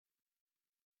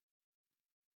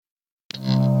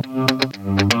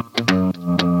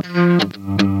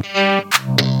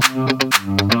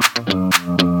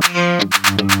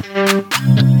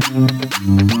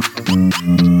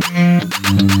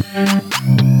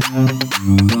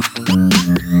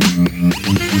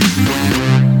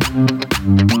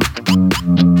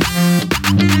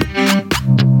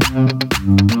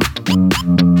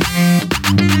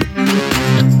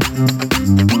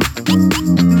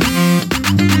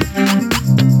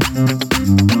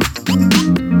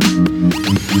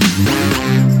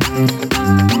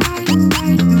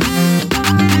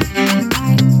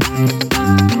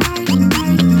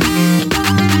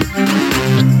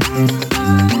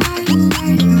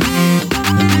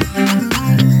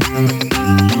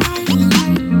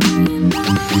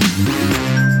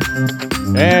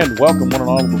And welcome, one and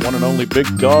all, to the one and only Big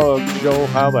Dog Show.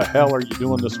 How the hell are you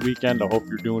doing this weekend? I hope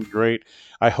you're doing great.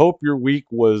 I hope your week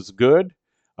was good.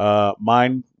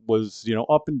 Mine was,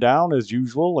 up and down as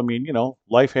usual. I mean,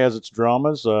 life has its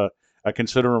dramas. I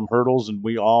consider them hurdles, and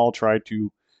we all try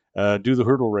to do the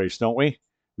hurdle race, don't we?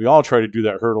 We all try to do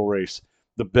that hurdle race,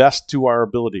 the best to our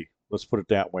ability. Let's put it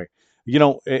that way.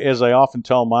 As I often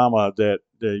tell Mama that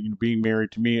being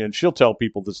married to me, and she'll tell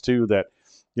people this too, that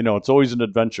it's always an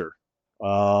adventure.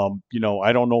 I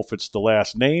don't know if it's the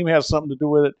last name has something to do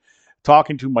with it.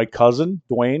 Talking to my cousin,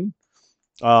 Dwayne,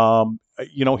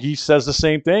 he says the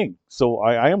same thing. So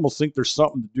I almost think there's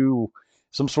something to do,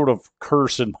 some sort of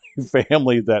curse in my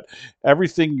family that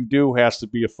everything you do has to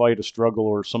be a fight, a struggle,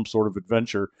 or some sort of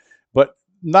adventure. But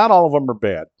not all of them are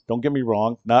bad. Don't get me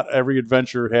wrong. Not every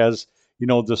adventure has,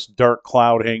 this dark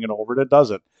cloud hanging over it. It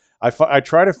doesn't. I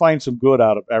try to find some good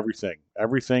out of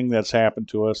everything that's happened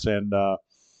to us. And,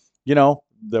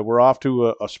 that we're off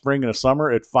to a spring and a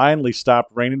summer. It finally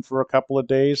stopped raining for a couple of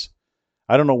days.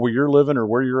 I don't know where you're living or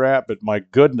where you're at, but my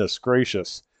goodness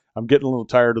gracious, I'm getting a little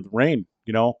tired of the rain.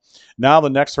 Now the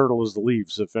next hurdle is the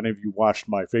leaves. If any of you watched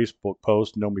my Facebook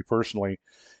post, know me personally,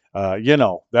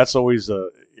 that's it's always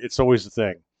a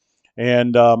thing.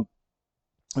 And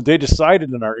they decided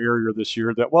in our area this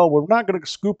year that, well, we're not going to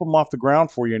scoop them off the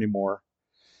ground for you anymore.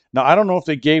 Now, I don't know if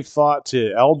they gave thought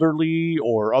to elderly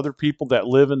or other people that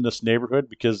live in this neighborhood,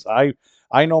 because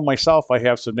I know myself, I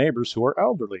have some neighbors who are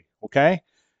elderly, okay?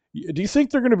 Do you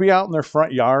think they're going to be out in their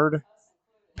front yard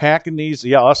packing these?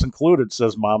 Yeah, us included,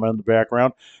 says Mama in the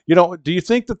background. Do you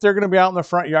think that they're going to be out in their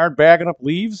front yard bagging up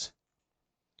leaves?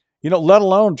 Let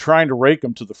alone trying to rake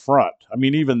them to the front. I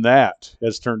mean, even that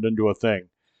has turned into a thing.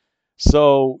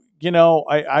 So,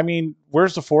 I mean,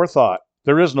 where's the forethought?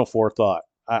 There is no forethought.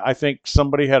 I think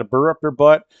somebody had a burr up their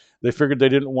butt. They figured they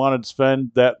didn't want to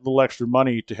spend that little extra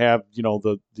money to have,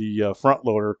 the front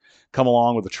loader come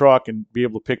along with the truck and be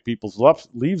able to pick people's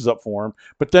leaves up for them.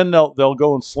 But then they'll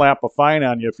go and slap a fine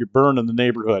on you if you burn in the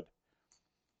neighborhood.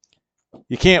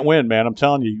 You can't win, man. I'm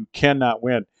telling you, you cannot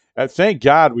win. Thank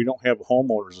God we don't have a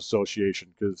homeowners association,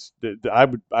 because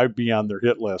I'd be on their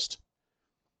hit list.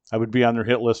 I would be on their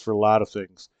hit list for a lot of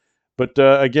things. But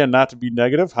again, not to be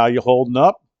negative, how you holding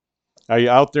up? Are you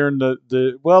out there in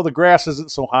the grass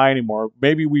isn't so high anymore.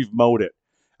 Maybe we've mowed it.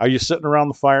 Are you sitting around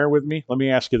the fire with me? Let me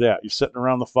ask you that. You sitting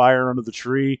around the fire under the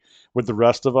tree with the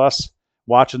rest of us,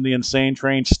 watching the insane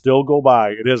train still go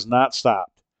by? It has not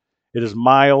stopped. It is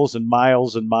miles and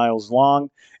miles and miles long,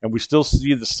 and we still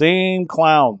see the same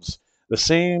clowns, the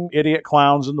same idiot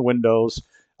clowns in the windows,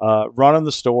 running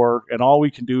the store, and all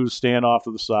we can do is stand off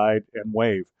to the side and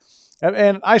wave.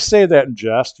 And I say that in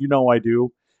jest. I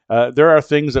do. There are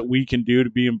things that we can do to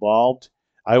be involved.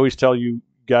 I always tell you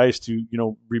guys to,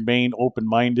 remain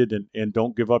open-minded and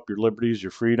don't give up your liberties,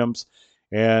 your freedoms.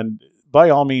 And by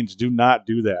all means, do not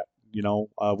do that.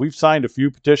 We've signed a few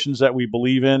petitions that we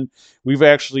believe in. We've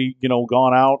actually,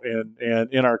 gone out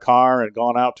and in our car and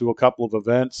gone out to a couple of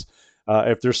events.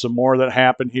 If there's some more that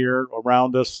happen here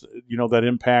around us, that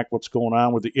impact what's going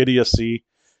on with the idiocy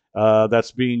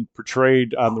that's being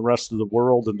portrayed on the rest of the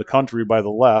world and the country by the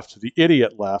left, the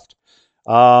idiot left.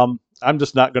 I'm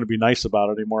just not going to be nice about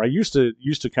it anymore. I used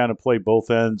to kind of play both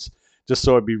ends just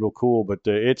so it'd be real cool, but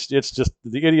it's just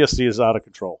the idiocy is out of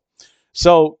control.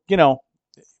 So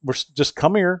we're just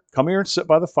come here and sit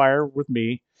by the fire with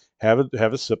me. Have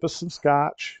a sip of some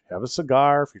scotch. Have a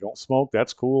cigar. If you don't smoke,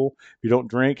 that's cool. If you don't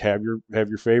drink, have your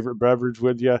favorite beverage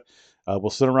with you. We'll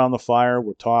sit around the fire.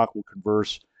 We'll talk. We'll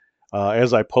converse.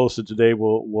 As I posted today,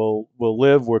 we'll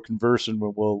live, we'll converse, and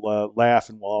we'll laugh,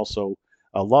 and we'll also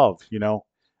love.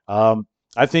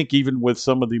 I think even with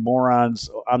some of the morons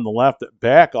on the left that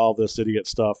back all this idiot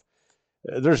stuff,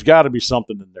 there's got to be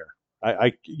something in there.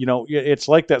 It's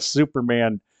like that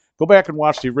Superman. Go back and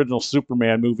watch the original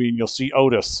Superman movie, and you'll see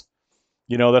Otis.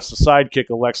 That's the sidekick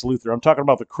of Lex Luthor. I'm talking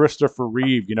about the Christopher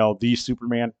Reeve. The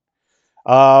Superman.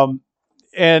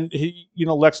 And he,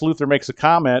 Lex Luthor makes a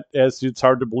comment as it's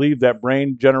hard to believe that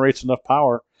brain generates enough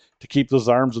power to keep those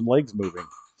arms and legs moving.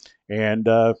 And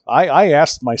I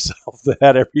asked myself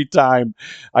that every time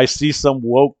I see some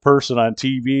woke person on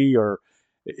TV, or,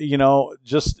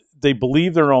 just they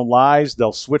believe their own lies.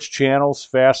 They'll switch channels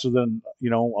faster than,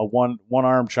 a one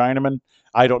armed Chinaman.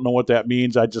 I don't know what that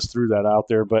means. I just threw that out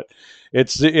there, but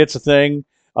it's a thing.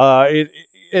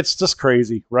 It's just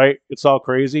crazy, right? It's all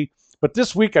crazy. But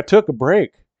this week I took a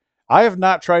break. I have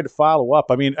not tried to follow up.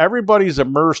 I mean, everybody's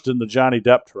immersed in the Johnny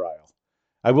Depp trial.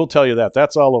 I will tell you that.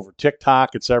 That's all over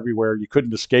TikTok. It's everywhere. You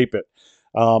couldn't escape it.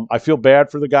 I feel bad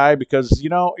for the guy because,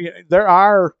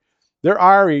 there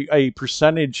are a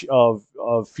percentage of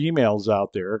females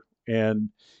out there, and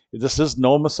this is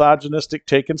no misogynistic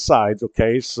taking sides,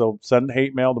 okay? So send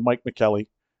hate mail to Mike McKelly,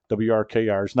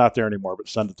 WRKR. It's not there anymore, but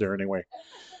send it there anyway.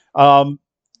 Um,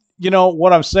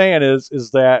 what I'm saying is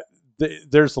that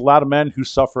there's a lot of men who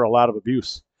suffer a lot of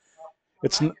abuse.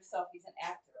 It's Remind yourself he's an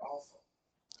actor also.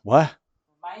 what?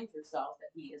 Remind yourself that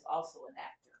he is also an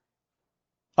actor.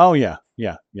 Oh yeah,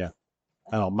 yeah, yeah.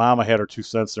 I know. Mama had her 2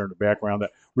 cents there in the background.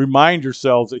 That remind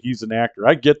yourselves that he's an actor.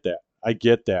 I get that. I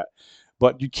get that.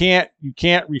 But you can't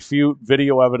refute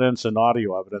video evidence and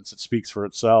audio evidence. It speaks for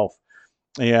itself.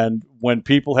 And when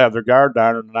people have their guard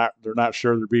down and they're not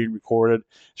sure they're being recorded,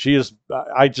 she is.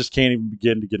 I just can't even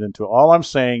begin to get into it. All I'm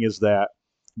saying is that,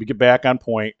 we get back on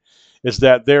point, is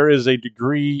that there is a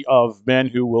degree of men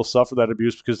who will suffer that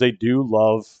abuse because they do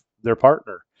love their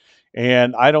partner,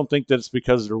 and I don't think that it's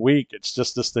because they're weak. It's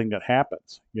just this thing that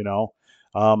happens. And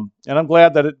I'm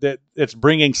glad that it's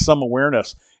bringing some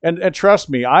awareness. And trust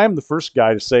me, I am the first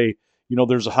guy to say,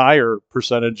 there's a higher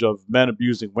percentage of men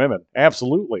abusing women.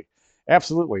 Absolutely.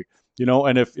 Absolutely.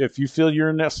 And if you feel you're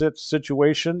in that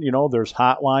situation, there's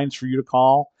hotlines for you to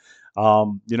call.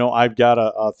 I've got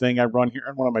a thing I run here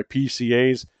on one of my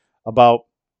PCAs about,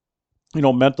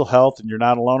 mental health, and you're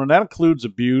not alone. And that includes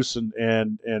abuse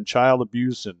and child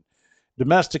abuse and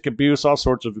domestic abuse, all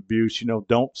sorts of abuse.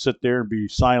 Don't sit there and be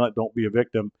silent. Don't be a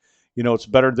victim. It's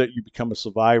better that you become a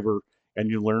survivor and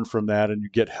you learn from that and you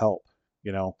get help.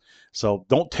 So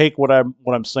don't take what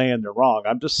I'm saying they're wrong.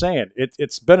 I'm just saying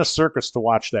it's been a circus to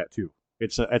watch that too.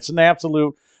 It's an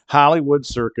absolute Hollywood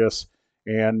circus,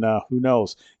 and who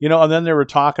knows? And then they were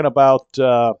talking about.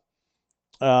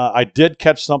 I did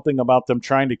catch something about them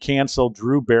trying to cancel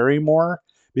Drew Barrymore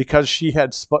because she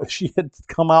had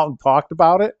come out and talked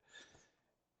about it.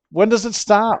 When does it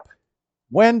stop?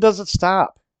 When does it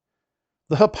stop?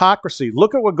 The hypocrisy.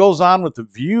 Look at what goes on with The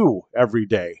View every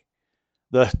day.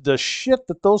 The shit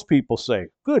that those people say.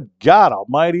 Good God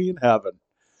Almighty in heaven.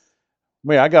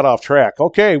 Man, I got off track.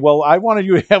 Okay, well, I wanted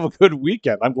you to have a good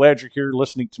weekend. I'm glad you're here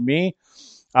listening to me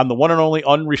on the one and only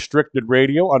Unrestricted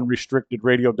Radio,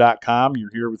 unrestrictedradio.com.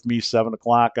 You're here with me 7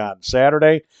 o'clock on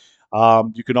Saturday.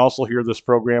 You can also hear this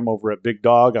program over at Big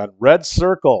Dog on Red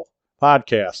Circle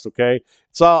Podcast, okay?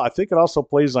 I think it also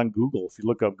plays on Google. If you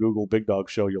look up Google Big Dog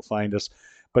Show, you'll find us.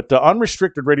 But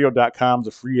unrestrictedradio.com is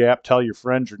a free app. Tell your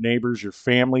friends, your neighbors, your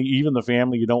family, even the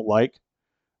family you don't like.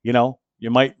 You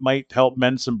might help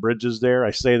mend some bridges there.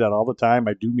 I say that all the time.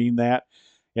 I do mean that.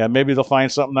 Yeah, maybe they'll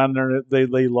find something on there that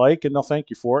they like, and they'll thank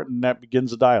you for it, and that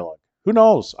begins a dialogue. Who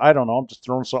knows? I don't know. I'm just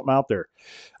throwing something out there.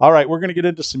 All right, we're going to get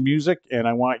into some music, and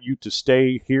I want you to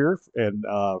stay here and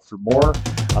for more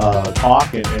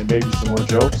talk and maybe some more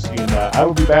jokes. And I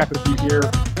will be back with you here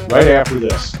right after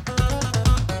this.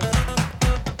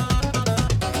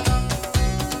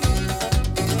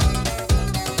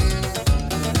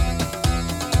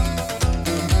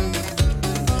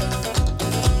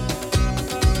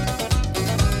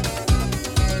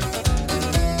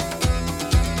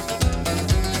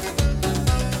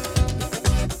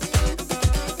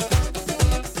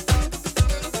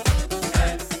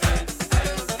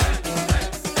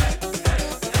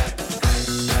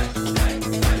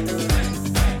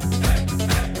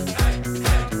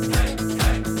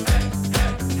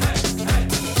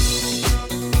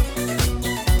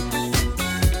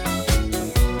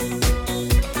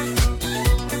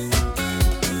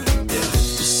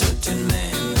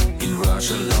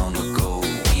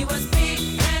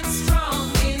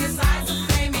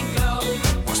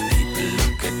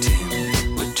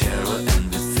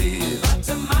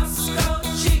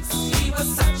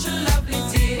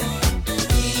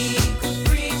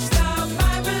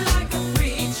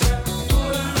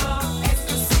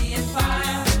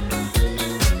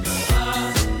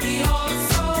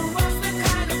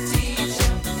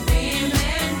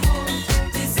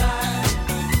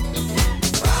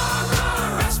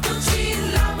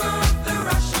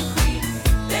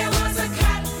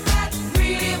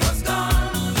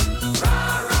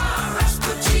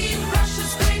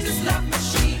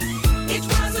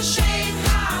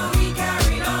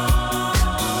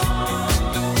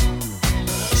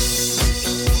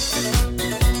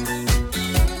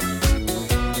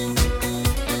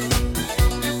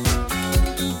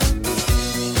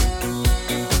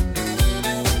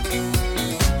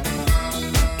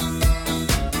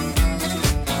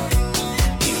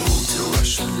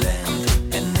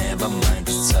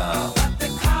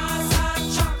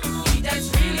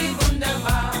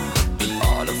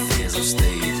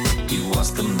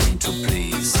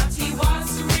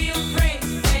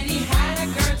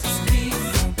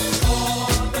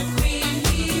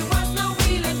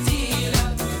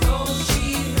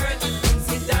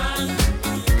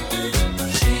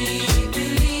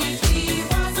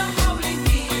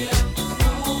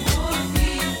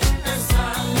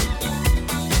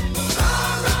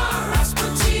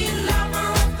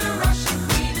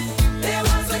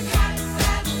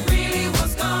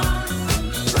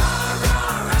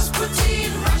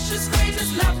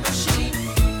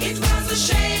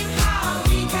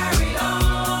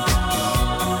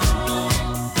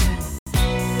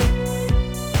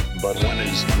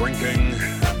 his drinking,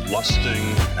 lusting,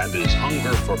 and his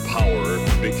hunger for power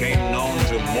became known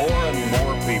to more and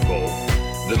more people,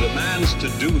 the demands to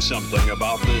do something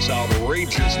about this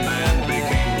outrageous man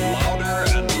became louder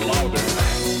and louder.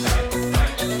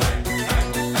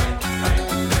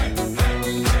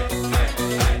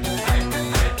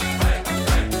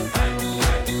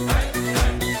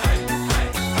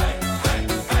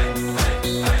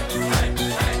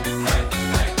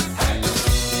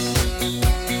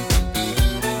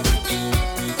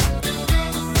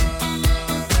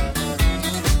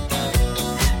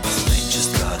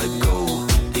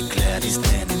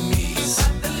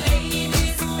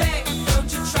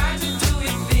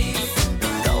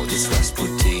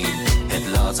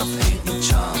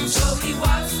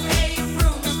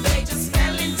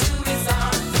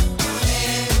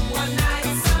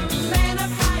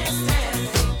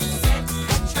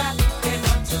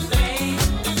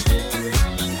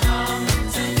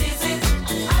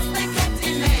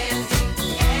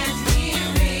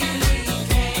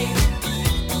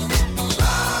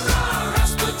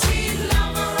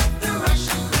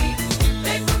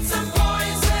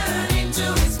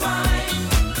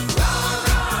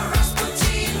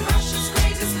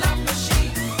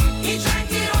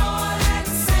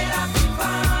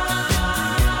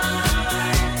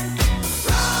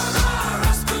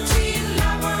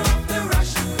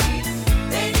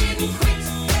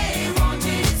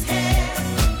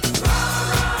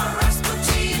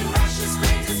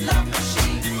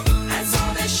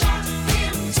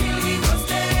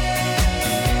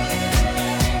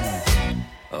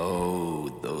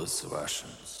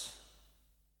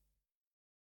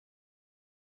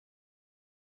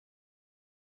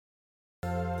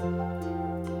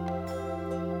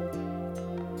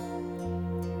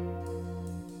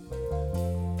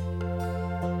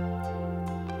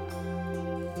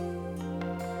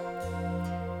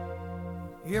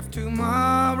 If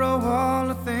tomorrow all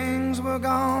the things were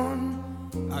gone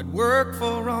I'd worked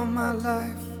for all my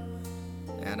life,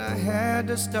 and I had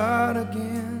to start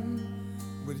again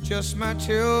with just my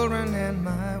children and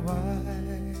my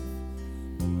wife.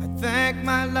 I thank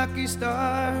my lucky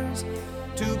stars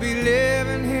to be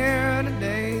living here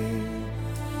today,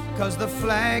 'cause the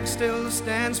flag still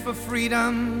stands for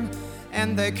freedom,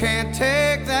 and they can't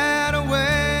take that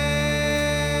away.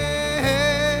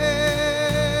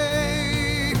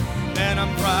 And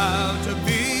I'm proud to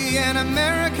be an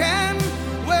American,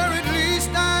 where at least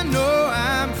I know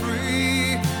I'm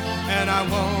free. And I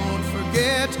won't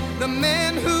forget the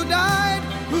men who died,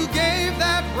 who gave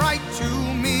that right to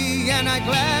me. And I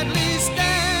gladly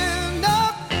stand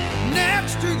up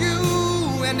next to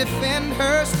you and defend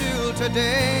her still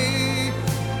today,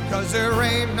 'cause there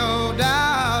ain't no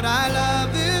doubt I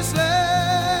love this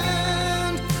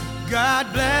land.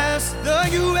 God bless the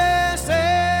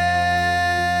USA.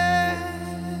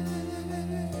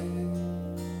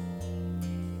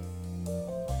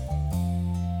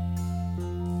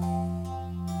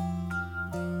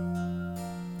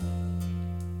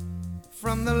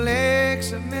 From the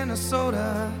lakes of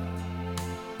Minnesota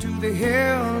to the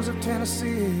hills of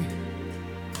Tennessee,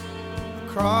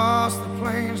 across the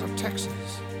plains of Texas,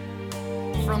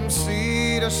 from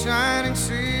sea to shining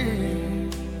sea,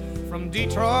 from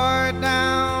Detroit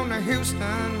down to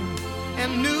Houston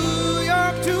and New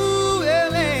York to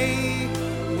LA.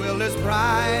 Well, there's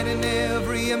pride in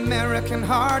every American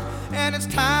heart, and it's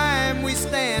time we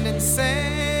stand and say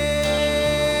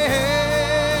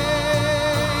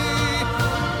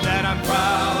that I'm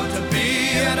proud to be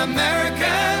an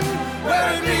American, where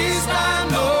at least I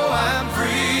know I'm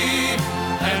free.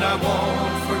 And I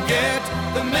won't forget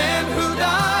the men who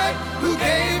died, who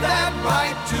gave that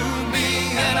right to me.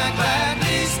 And I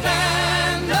gladly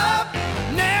stand up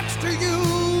next to you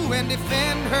and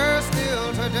defend her still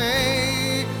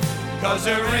today, 'cause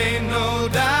there ain't no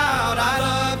doubt I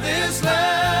love this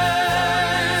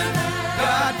land.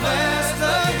 God bless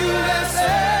the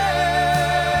USA.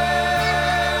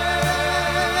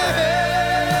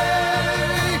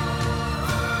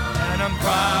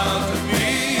 Proud to be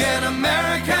an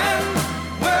American,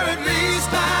 where at least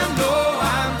I know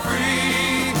I'm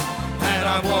free. And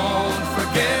I won't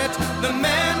forget the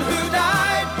men who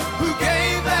died, who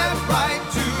gave that right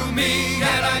to me.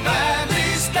 And I gladly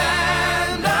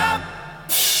stand up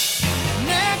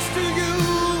next to you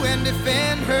and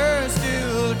defend her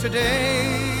still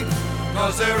today,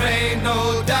 'cause there ain't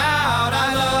no doubt I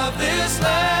love this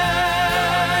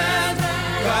land.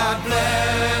 God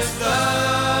bless the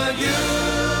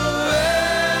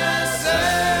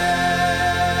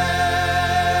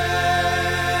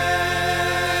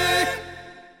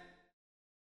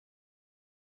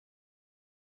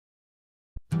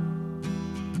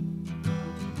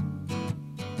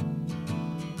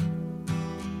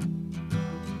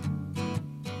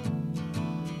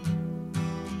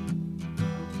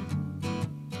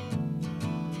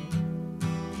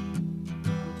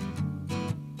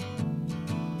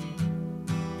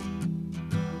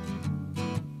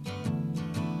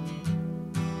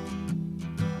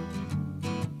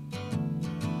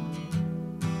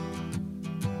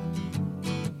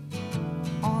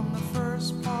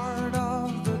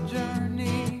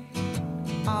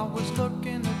was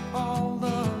looking at all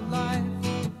the life.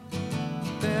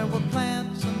 There were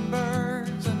plants and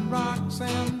birds and rocks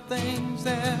and things.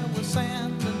 There was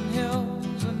sand and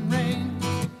hills and rain.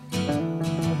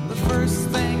 The first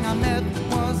thing I met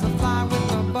was a fly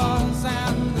with a buzz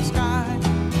and the sky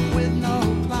with no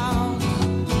clouds.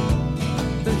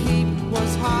 The heat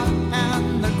was hot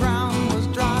and the ground was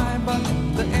dry, but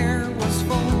the air was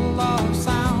full of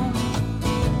sound.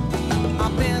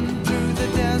 I've been through the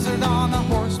desert on a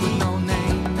horse with no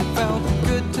name. It felt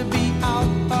good to be out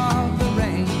of the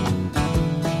rain.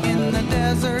 In the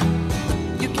desert,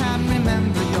 you can't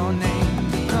remember your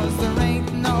name, because there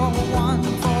ain't no one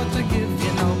for to give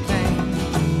you no pain.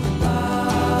 La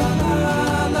la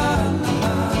la la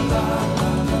la la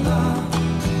la la la la.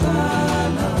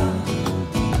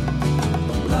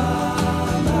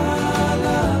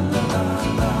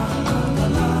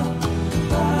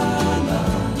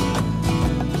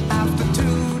 After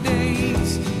 2 days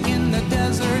in the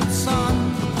desert sun,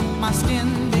 my skin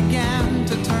began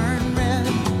to turn red.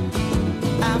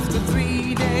 After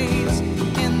 3 days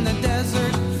in the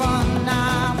desert fun,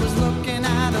 I was looking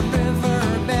at a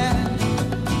riverbed,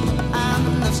 and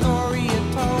the story it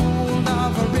told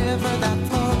of a river that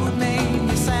flowed made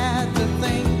me sad to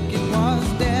think it was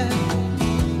dead.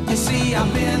 You see,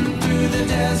 I've been through the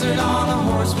desert on a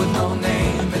horse with no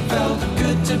name. It felt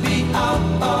good to be out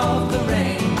of the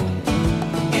rain.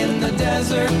 In the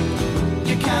desert,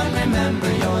 you can't remember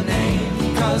your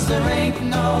name, 'cause there ain't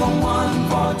no one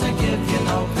for to give you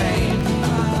no pain.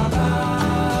 La la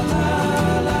la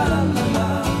la la la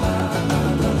la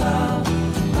la la.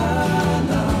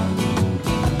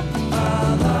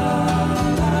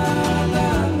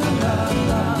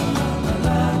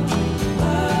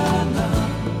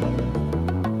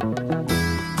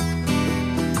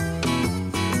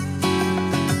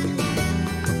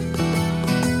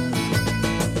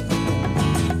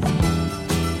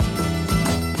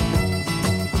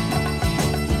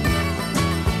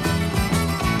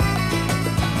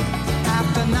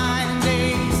 After 9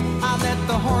 days, I let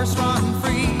the horse run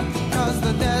free, 'cause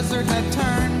the desert had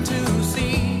turned to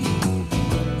sea.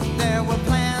 There were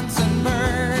plants and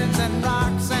birds and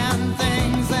rocks and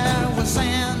things. There was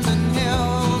sand and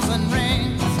hills and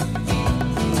rings.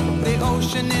 The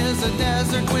ocean is a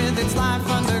desert with its life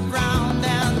underground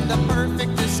and the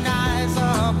perfect disguise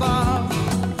above.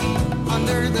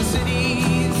 Under the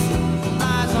cities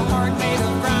lies a heart made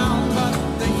of ground, but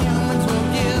the humans will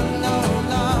give no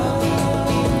love.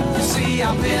 You see,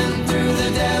 I've been through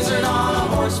the desert on a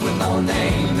horse with no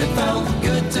name. It felt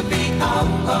good to be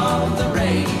out of the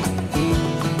rain.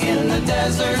 In the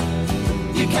desert,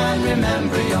 you can't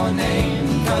remember your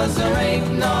name, 'cause there ain't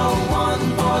no one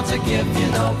for to give you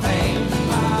no pain.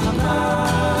 La la la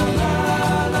la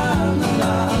la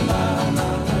la la la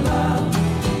la la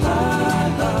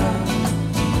la.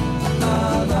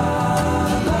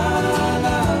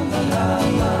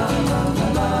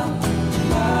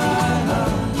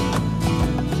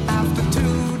 After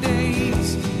 2 days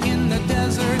in the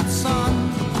desert sun,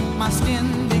 my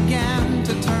skin began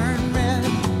to turn red.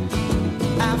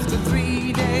 After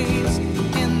 3 days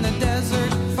in the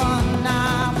desert fun,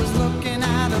 I was looking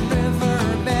at a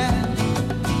riverbed.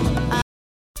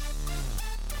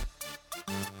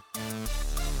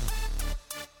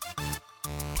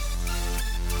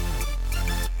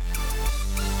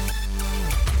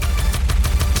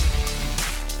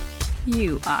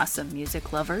 You awesome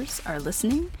music lovers are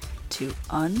listening to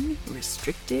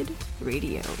Unrestricted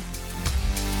Radio.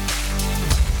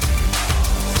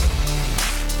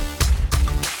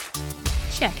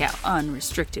 Check out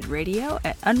Unrestricted Radio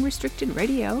at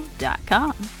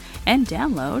unrestrictedradio.com and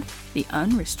download the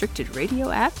Unrestricted Radio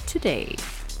app today.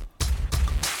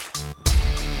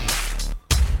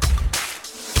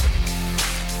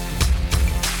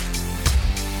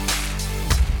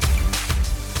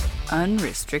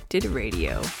 Unrestricted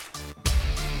Radio.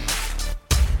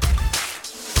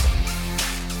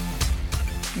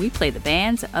 We play the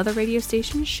bands that other radio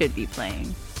stations should be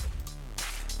playing.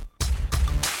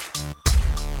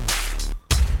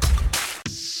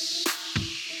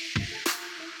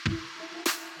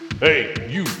 Hey,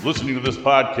 you listening to this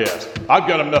podcast, I've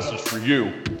got a message for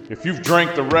you. If you've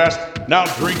drank the rest, now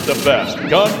drink the best.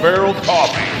 Gun Barrel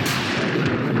Coffee.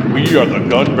 We are the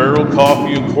Gun Barrel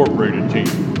Coffee Incorporated team.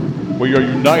 We are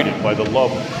united by the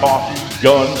love of coffee,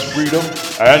 guns, freedom,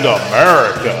 and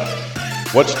America.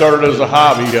 What started as a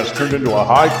hobby has turned into a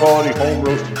high-quality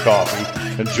home-roasted coffee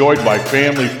enjoyed by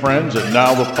family, friends, and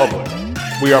now the public.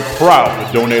 We are proud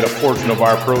to donate a portion of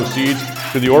our proceeds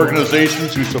to the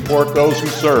organizations who support those who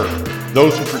serve,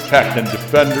 those who protect and defend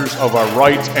defenders of our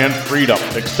rights and freedom.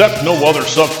 Accept no other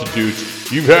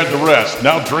substitutes. You've had the rest.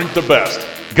 Now drink the best.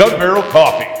 Gun Barrel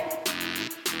Coffee.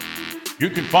 You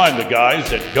can find the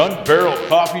guys at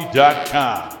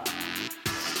gunbarrelcoffee.com.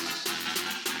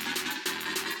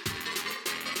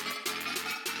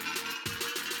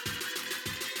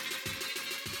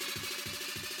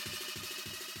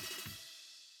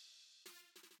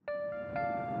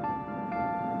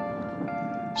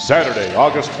 Saturday,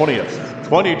 August 20th,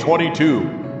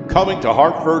 2022, coming to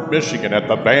Hartford, Michigan at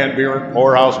the Van Buren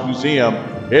Poorhouse Museum,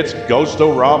 it's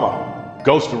Ghost-O-Rama.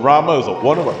 Ghost-O-Rama is a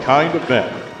one-of-a-kind event.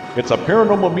 It's a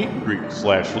paranormal meet and greet /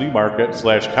 flea market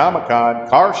 / Comic-Con,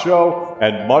 car show,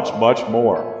 and much, much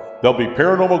more. There'll be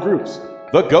paranormal groups,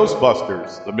 the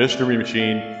Ghostbusters, the Mystery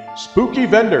Machine, spooky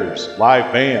vendors,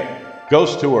 live band,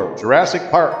 ghost tour, Jurassic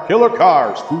Park, killer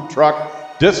cars, food truck,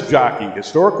 disc jockey,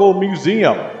 historical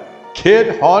museum,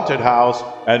 kid haunted house,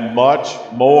 and much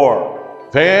more.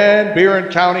 Van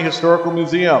Buren County Historical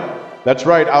Museum. That's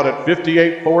right, out at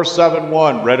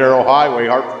 58471 Red Arrow Highway,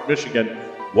 Hartford, Michigan,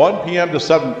 1 p.m. to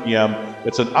 7 p.m.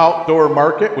 It's an outdoor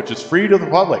market, which is free to the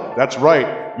public. That's right,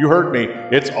 you heard me.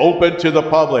 It's open to the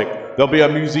public. There'll be a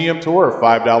museum tour,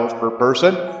 $5 per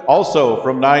person. Also,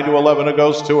 from 9 to 11, a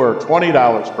ghost tour,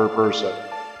 $20 per person.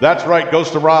 That's right,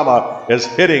 Ghost-O-Rama is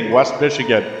hitting West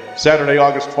Michigan, Saturday,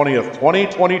 August 20th,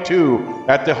 2022,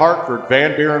 at the Hartford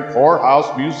Van Buren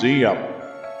Poorhouse Museum.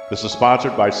 This is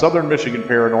sponsored by Southern Michigan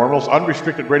Paranormals,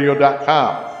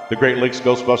 UnrestrictedRadio.com, the Great Lakes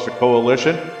Ghostbuster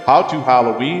Coalition, How to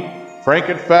Halloween,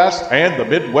 Frankenfest, and the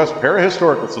Midwest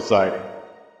Parahistorical Society.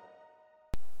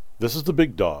 This is the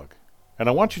Big Dog, and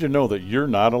I want you to know that you're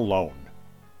not alone.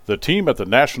 The team at the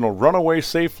National Runaway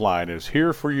Safe Line is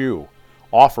here for you,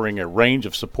 offering a range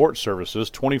of support services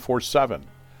 24/7.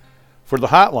 For the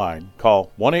hotline,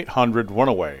 call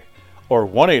 1-800-RUNAWAY or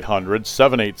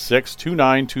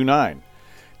 1-800-786-2929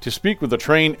 to speak with a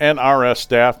trained NRS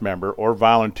staff member or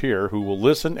volunteer who will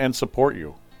listen and support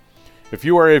you. If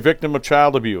you are a victim of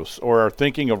child abuse or are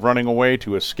thinking of running away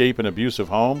to escape an abusive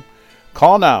home,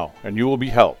 call now and you will be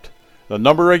helped. The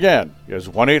number again is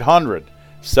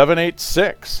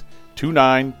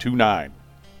 1-800-786-2929.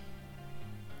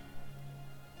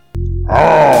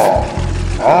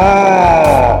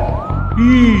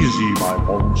 Easy, my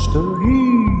monster,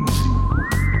 easy.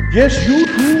 Yes, you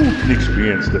too can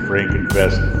experience the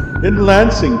Frankenfest in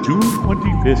Lansing, June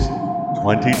 25th,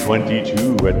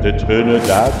 2022 at the Turner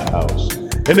Dodge House.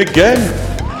 And again,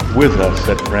 with us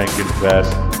at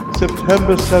Frankenfest,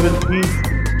 September 17th,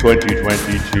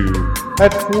 2022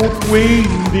 at Fort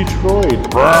Wayne,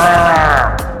 Detroit.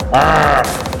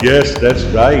 Yes, that's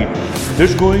right.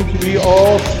 There's going to be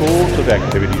all sorts of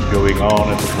activities going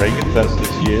on at the Frankenfest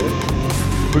this year.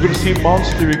 We're going to see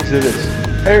monster exhibits,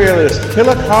 aerialists,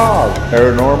 killer cars,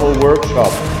 paranormal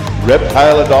workshops,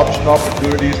 reptile adoption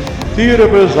opportunities, theater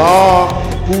bazaar,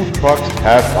 food trucks,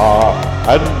 cash bar,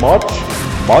 and much,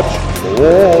 much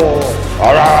more.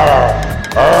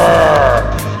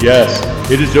 Yes,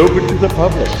 it is open to the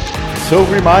public, so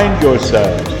remind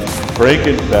yourselves,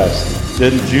 Frankenfest,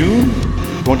 then June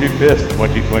 25th,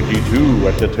 2022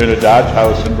 at the Turner Dodge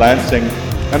House in Lansing,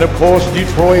 and of course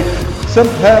Detroit,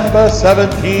 September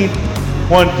 17th,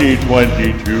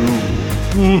 2022.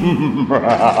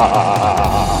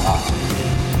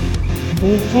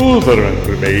 For further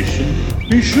information,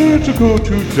 be sure to go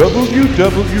to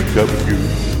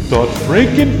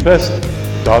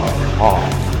www.frankenfest.com.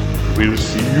 We'll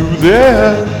see you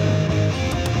there.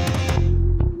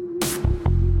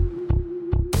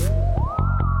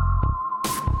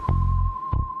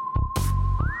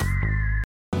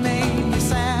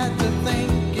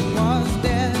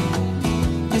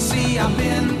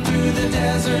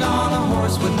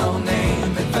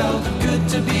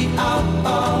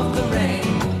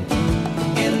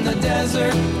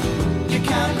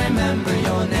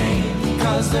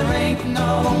 There ain't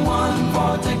no one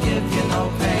for to give you no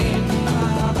pain.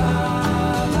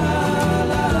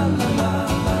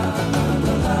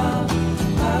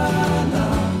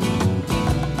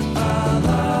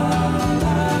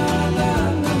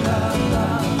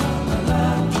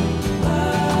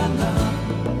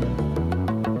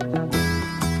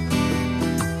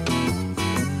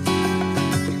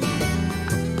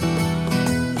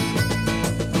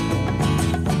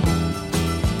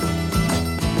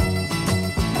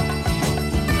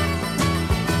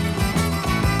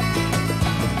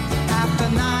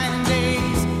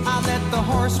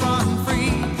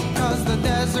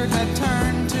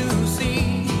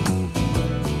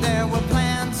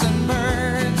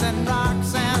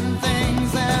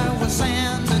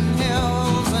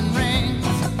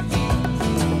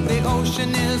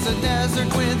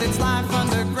 With its life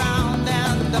underground and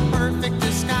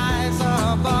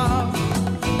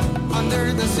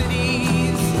the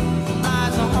cities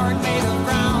lies a heart made of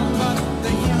ground, but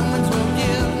the humans will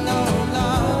give no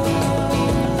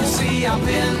love. You see, I've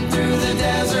been through the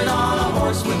desert on a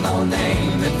horse with no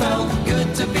name. It felt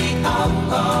good to be out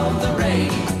of the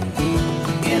rain.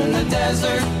 In the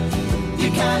desert, you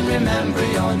can't remember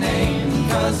your name,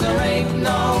 'cause there ain't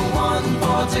no one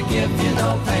for to give you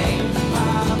no pain. La,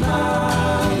 la,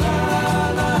 la, la,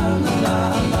 la, la,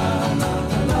 la, la,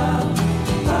 la,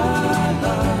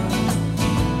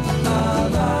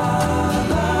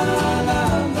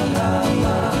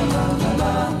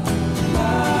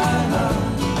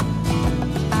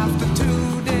 After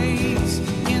 2 days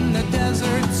in the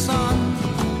desert sun,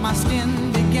 my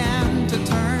skin began to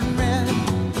turn red.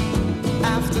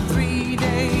 After 3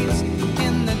 days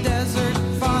in the desert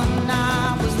fun,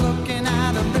 I was looking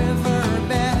at a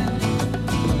riverbed,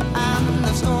 and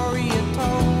the story it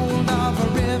told of a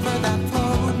river that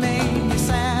flowed made me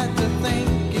sad to think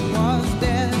it was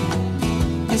dead.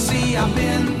 You see, I've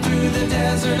been through the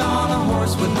desert on a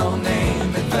horse with no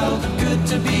name. It felt good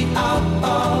to be out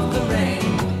of the rain.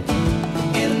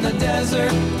 In the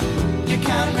desert, you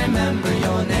can't remember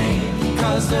your name,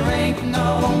 'cause there ain't no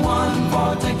one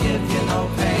for to give you no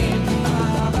pain.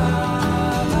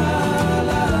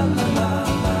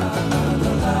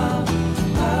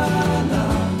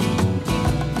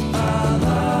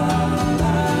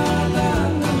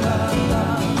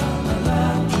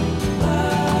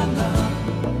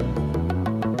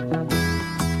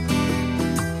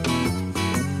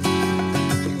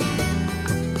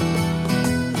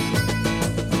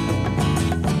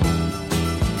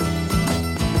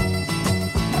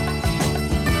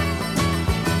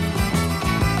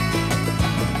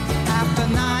 After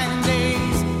 9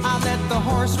 days, I let the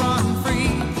horse run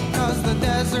free, 'cause the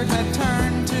desert had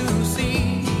turned to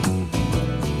sea.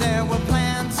 There were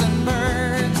plants and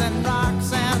birds and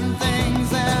rocks and things.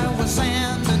 There was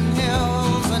sand and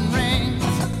hills and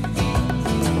rings.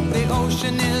 The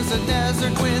ocean is a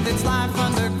desert with its life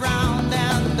underground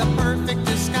and a perfect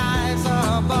disguise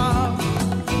above.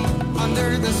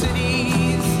 Under the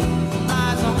cities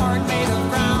lies a heart made of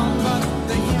ground, but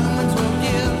the humans will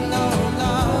give no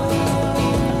love.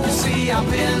 You see, I've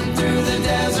been through the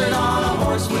desert on a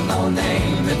horse with no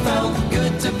name. It felt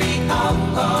good to be out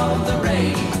of the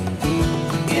rain.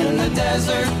 In the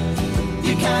desert,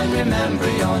 you can't remember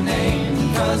your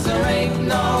name, 'cause there ain't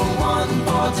no one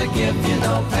for to give you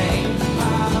no pain.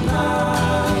 La, la,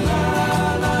 la, la,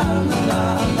 la, la,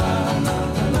 la,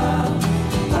 la, la,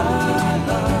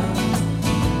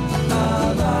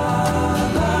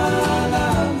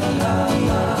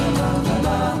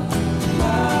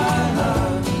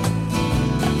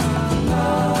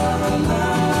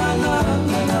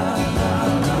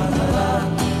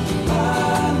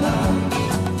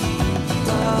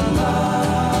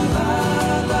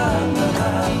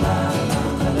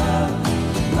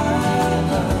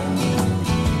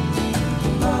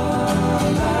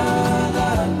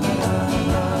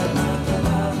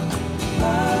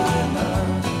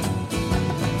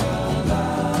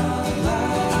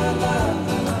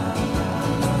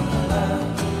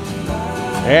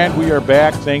 And we are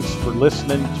back. Thanks for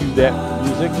listening to that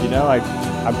music. You know,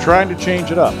 I'm trying to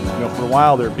change it up. You know, for a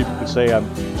while there, people could say I'm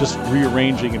just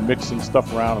rearranging and mixing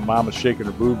stuff around, and Mama's shaking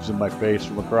her boobs in my face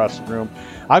from across the room.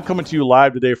 I'm coming to you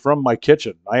live today from my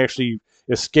kitchen. I actually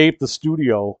escaped the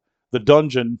studio, the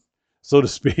dungeon, so to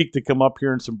speak, to come up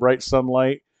here in some bright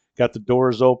sunlight. Got the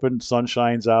doors open, sun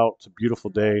shines out. It's a beautiful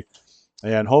day.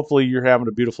 And hopefully you're having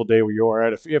a beautiful day where you are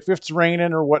at. If it's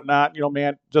raining or whatnot, you know,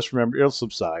 man, just remember, it'll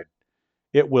subside.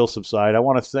 It will subside. I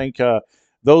want to thank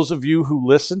those of you who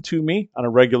listen to me on a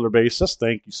regular basis.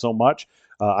 Thank you so much.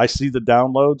 I see the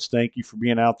downloads. Thank you for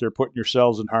being out there, putting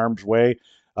yourselves in harm's way.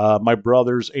 My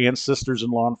brothers and sisters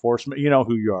in law enforcement, you know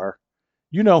who you are.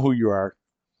 You know who you are.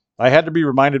 I had to be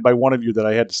reminded by one of you that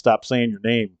I had to stop saying your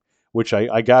name, which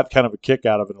I got kind of a kick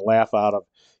out of and a laugh out of.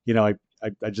 You know,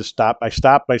 I just stopped. I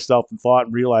stopped myself and thought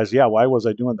and realized, yeah, why was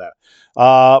I doing that?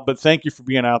 But thank you for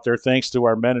being out there. Thanks to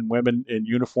our men and women in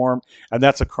uniform, and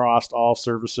that's across all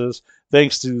services.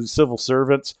 Thanks to civil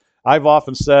servants. I've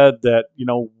often said that, you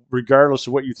know, regardless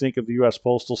of what you think of the U.S.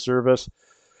 Postal Service,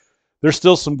 there's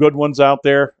still some good ones out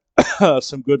there,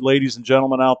 some good ladies and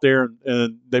gentlemen out there,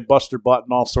 and they bust their butt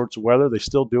in all sorts of weather. They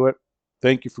still do it.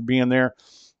 Thank you for being there.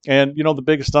 And, you know, the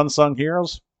biggest unsung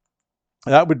heroes,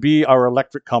 that would be our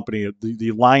electric company,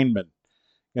 the linemen.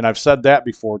 And I've said that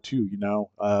before too, you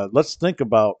know. Let's think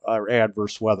about our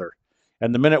adverse weather.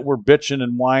 And the minute we're bitching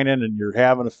and whining and you're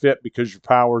having a fit because your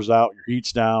power's out, your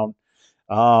heat's down,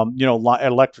 you know,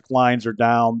 electric lines are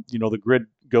down, you know, the grid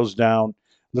goes down.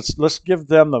 Let's give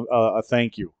them a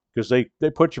thank you, because they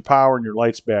put your power and your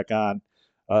lights back on.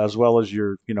 as well as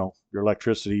your, your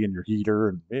electricity and your heater,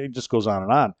 and it just goes on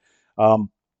and on. Um,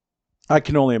 I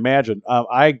can only imagine.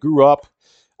 I grew up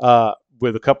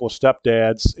with a couple of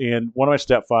stepdads, and one of my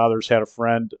stepfathers had a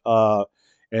friend,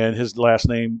 and his last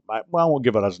name, well, I won't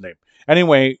give out his name.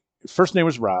 Anyway, his first name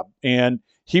was Rob, and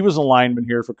he was a lineman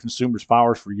here for Consumers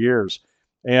Powers for years.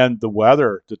 And the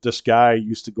weather that this guy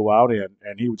used to go out in,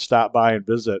 and he would stop by and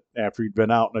visit after he'd been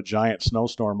out in a giant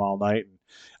snowstorm all night. And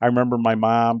I remember my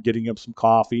mom getting him some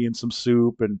coffee and some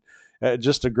soup, and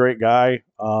just a great guy.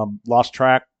 Lost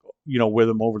track, with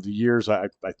him over the years. I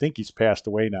think he's passed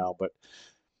away now, but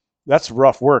that's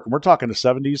rough work. And we're talking the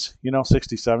 70s,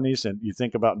 60s, 70s, and you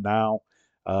think about now.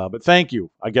 But thank you,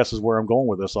 I guess, is where I'm going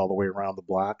with this all the way around the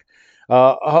block.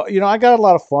 I got a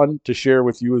lot of fun to share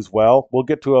with you as well. We'll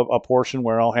get to a portion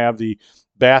where I'll have the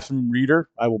bathroom reader.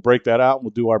 I will break that out and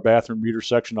we'll do our bathroom reader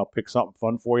section. I'll pick something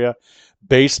fun for you.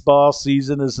 Baseball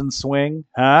season is in swing.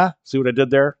 Huh? See what I did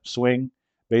there? Swing.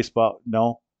 Baseball.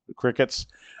 No. The crickets.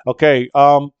 Okay.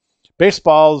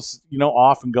 Baseball's,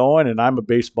 off and going, and I'm a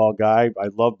baseball guy. I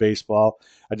love baseball.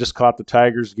 I just caught the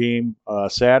Tigers game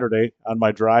Saturday on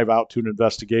my drive out to an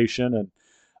investigation, and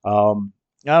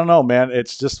I don't know, man.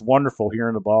 It's just wonderful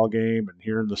hearing the ball game and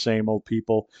hearing the same old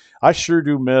people. I sure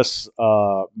do miss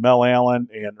Mel Allen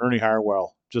and Ernie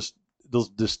Harwell. Just those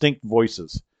distinct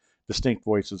voices.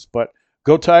 But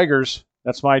go Tigers.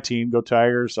 That's my team. Go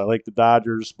Tigers. I like the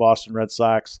Dodgers, Boston Red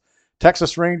Sox,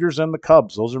 Texas Rangers, and the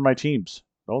Cubs. Those are my teams.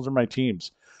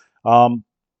 I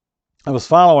was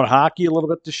following hockey a little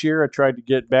bit this year. I tried to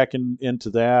get back into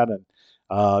that, and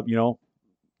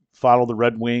follow the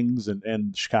Red Wings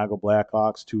and Chicago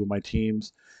Blackhawks, two of my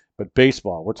teams. But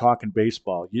baseball, we're talking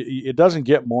baseball. It doesn't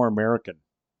get more American,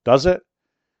 does it?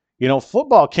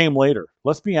 Football came later.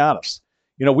 Let's be honest.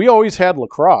 We always had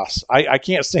lacrosse. I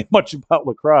can't say much about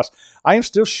lacrosse. I am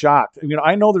still shocked.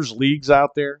 I know there's leagues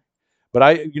out there,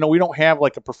 but we don't have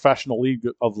like a professional league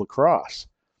of lacrosse.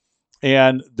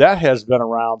 And that has been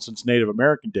around since Native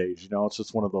American days. It's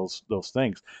just one of those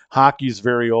things. Hockey's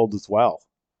very old as well.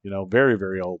 Very,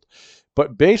 very old.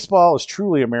 But baseball is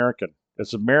truly American.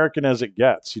 As American as it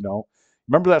gets,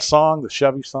 Remember that song, the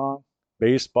Chevy song?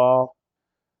 Baseball.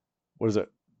 What is it?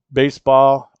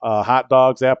 Baseball, hot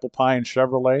dogs, apple pie, and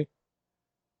Chevrolet?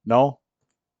 No?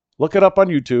 Look it up on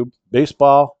YouTube.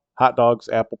 Baseball, hot dogs,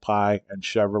 apple pie, and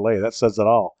Chevrolet. That says it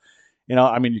all. You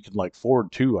can like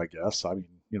Ford too, I guess. I'm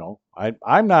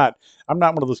not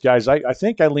one of those guys. I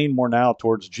think I lean more now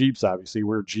towards Jeeps. Obviously,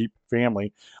 we're a Jeep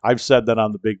family. I've said that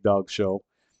on the Big Dog Show,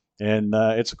 and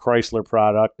it's a Chrysler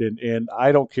product. And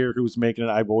I don't care who's making it.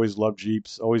 I've always loved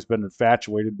Jeeps. Always been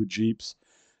infatuated with Jeeps.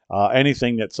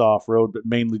 Anything that's off road, but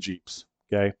mainly Jeeps.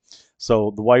 Okay,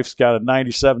 so the wife's got a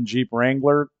 '97 Jeep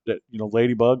Wrangler. That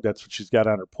Ladybug. That's what she's got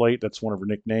on her plate. That's one of her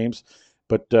nicknames.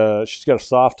 But she's got a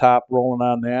soft top rolling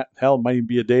on that. Hell, it might even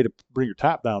be a day to bring your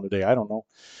top down today. I don't know.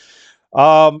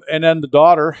 And then the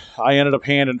daughter, I ended up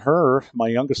handing her, my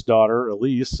youngest daughter,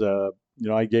 Elise,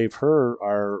 I gave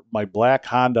her my black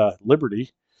Honda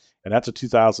Liberty, and that's a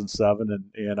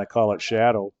 2007, and I call it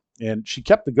Shadow. And she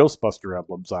kept the Ghostbuster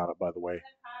emblems on it, by the way.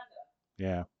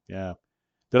 Yeah.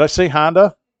 Did I say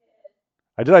Honda?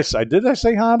 Did I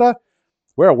say Honda?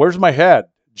 Where's my head?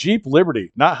 Jeep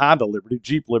Liberty, not Honda Liberty,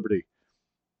 Jeep Liberty.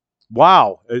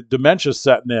 Wow, dementia's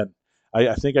setting in.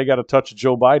 I think I got a touch of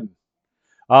Joe Biden.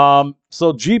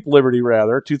 So Jeep Liberty,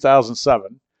 rather,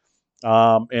 2007.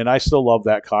 And I still love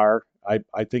that car.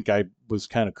 I think I was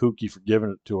kind of kooky for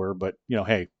giving it to her, but,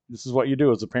 hey, this is what you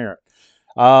do as a parent.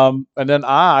 And then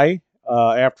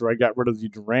after I got rid of the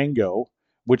Durango,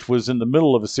 which was in the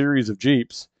middle of a series of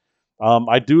Jeeps,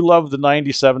 I do love the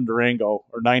 97 Durango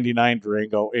or 99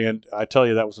 Durango, and I tell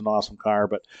you, that was an awesome car.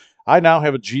 But I now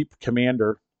have a Jeep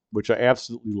Commander, which I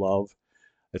absolutely love.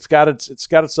 It's got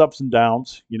its ups and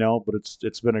downs, but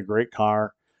it's been a great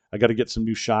car. I got to get some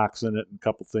new shocks in it and a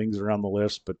couple things are on the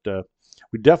list, but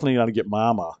we definitely got to get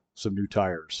Mama some new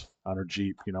tires on her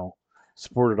Jeep,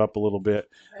 support it up a little bit.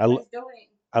 I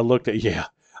looked at,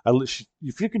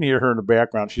 if you can hear her in the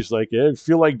background, she's like, yeah, I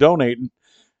feel like donating.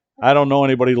 I don't know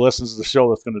anybody who listens to the show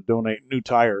that's going to donate new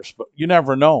tires, but you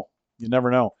never know.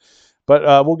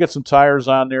 But we'll get some tires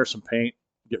on there, some paint,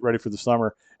 get ready for the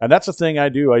summer. And that's the thing I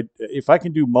do. If I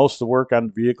can do most of the work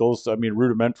on vehicles,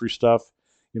 rudimentary stuff,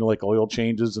 like oil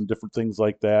changes and different things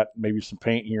like that, maybe some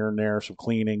paint here and there, some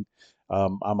cleaning,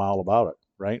 I'm all about it,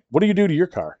 right? What do you do to your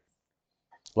car?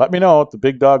 Let me know at the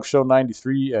Big Dog Show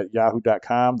 93 at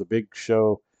yahoo.com. The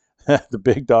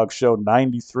Big Dog Show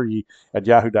 93 at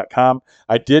yahoo.com.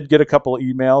 I did get a couple of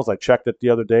emails. I checked it the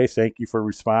other day. Thank you for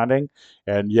responding.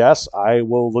 And yes, I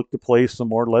will look to play some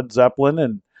more Led Zeppelin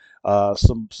and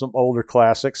some older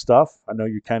classic stuff. I know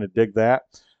you kind of dig that.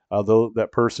 Though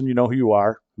that person, you know who you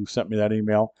are, who sent me that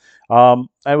email.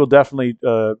 I will definitely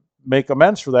make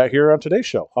amends for that here on today's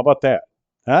show. How about that?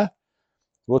 Huh?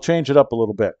 We'll change it up a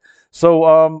little bit.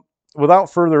 So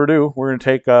without further ado, we're going to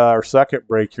take our second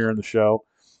break here in the show.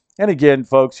 And again,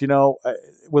 folks,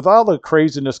 with all the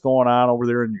craziness going on over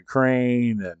there in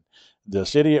Ukraine and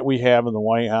this idiot we have in the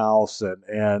White House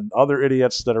and other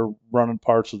idiots that are running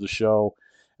parts of the show,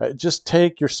 just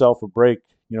take yourself a break.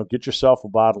 Get yourself a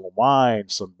bottle of wine,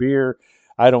 some beer.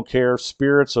 I don't care,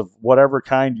 spirits of whatever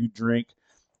kind you drink.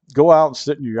 Go out and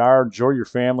sit in your yard, enjoy your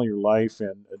family, your life,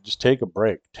 and just take a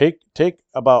break. Take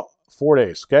about 4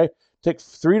 days, okay? Take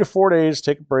 3 to 4 days,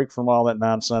 take a break from all that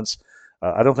nonsense.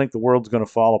 I don't think the world's going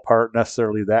to fall apart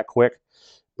necessarily that quick,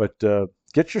 but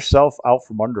get yourself out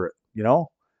from under it,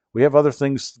 We have other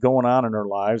things going on in our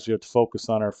lives. We have to focus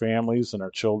on our families and our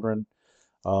children,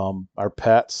 our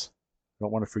pets.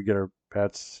 Don't want to forget our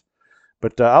pets.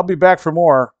 But I'll be back for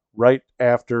more right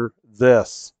after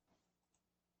this.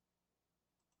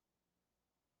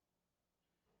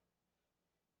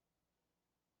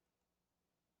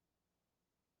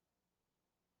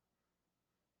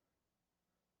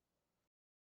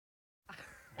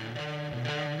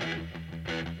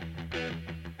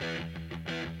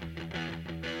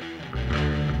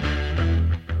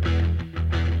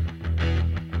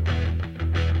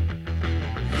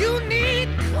 You need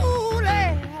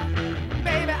cooling,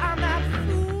 baby, I'm not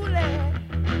fooling.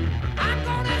 I'm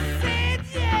gonna send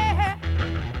you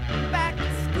back to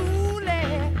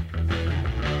schooling.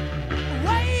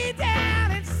 Way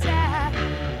down inside,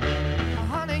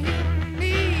 honey, you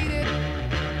need it.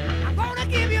 I'm gonna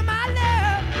give you my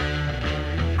love.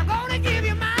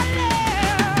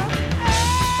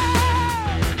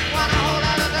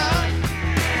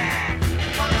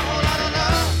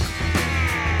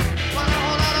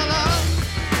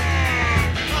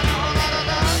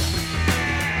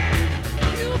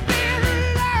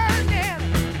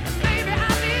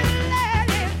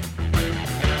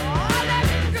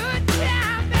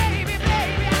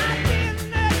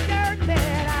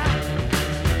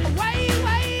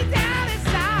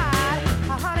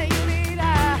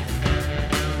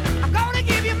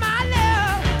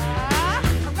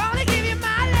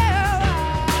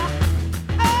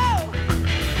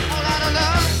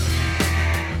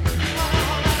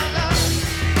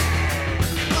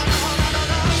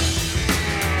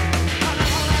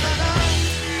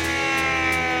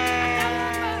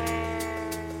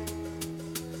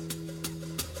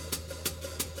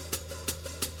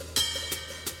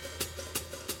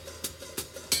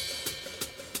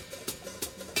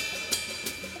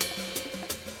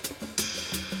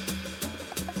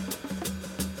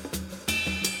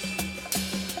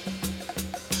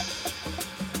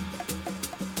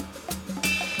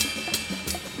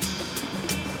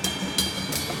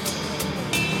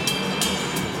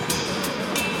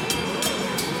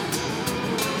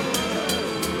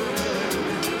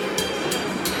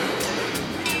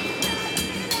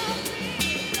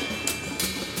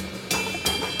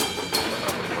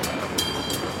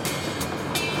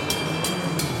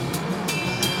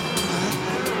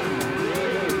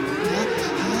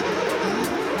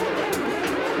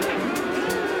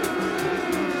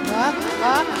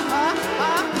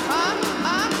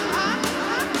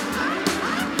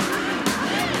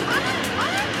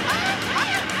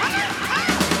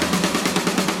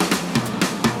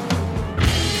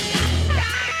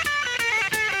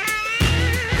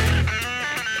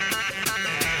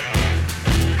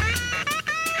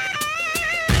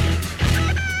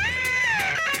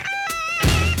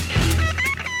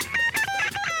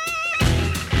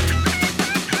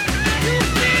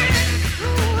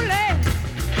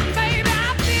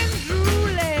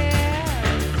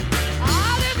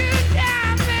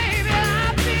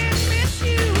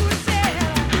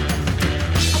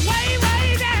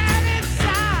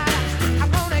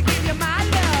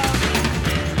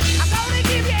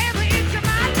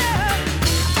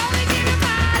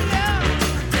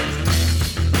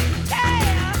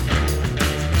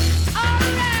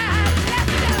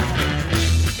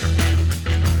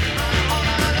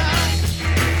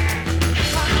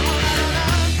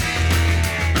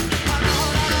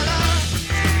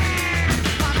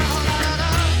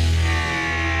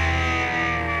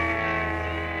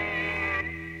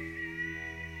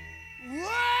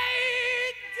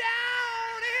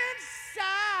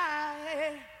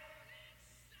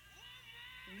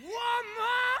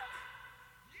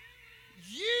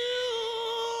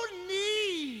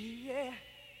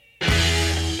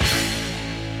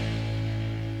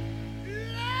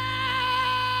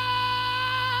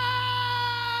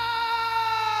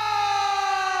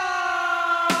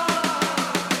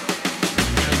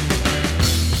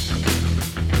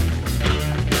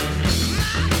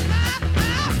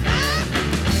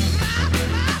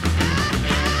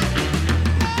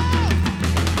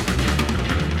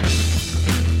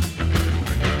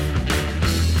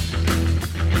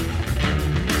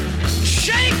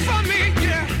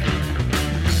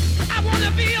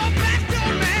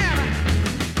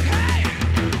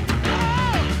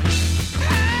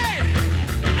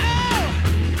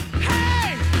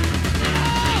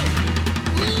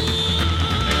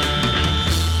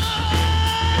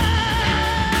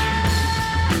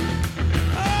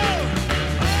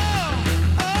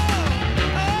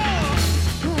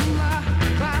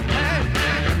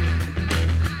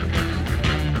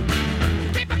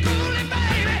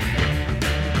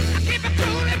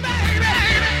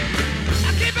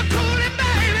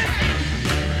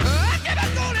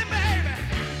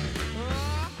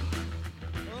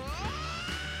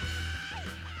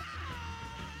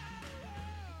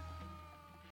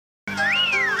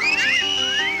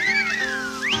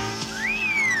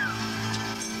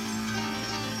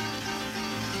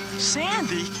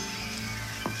 movie.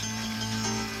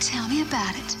 Tell me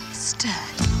about it, Stud.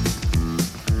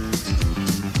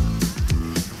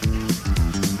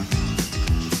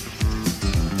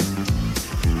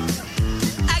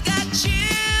 I got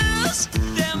chills,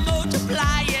 they're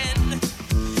multiplying,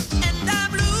 and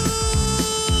I'm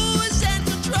losing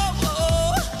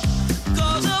control.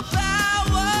 'Cause of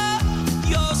power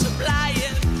you're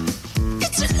supplying,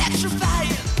 it's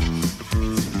electrifying.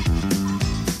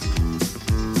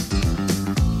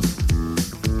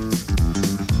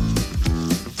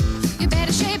 You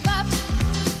better shape up,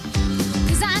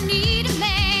 'cause I need a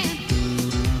man.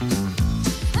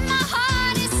 And my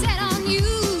heart is set on you.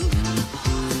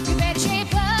 You better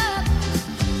shape up,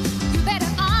 you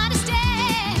better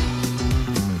understand.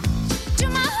 To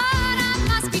my heart I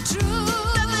must be true.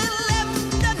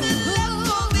 Nothing left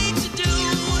for me to do.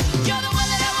 You're the one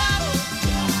that I want.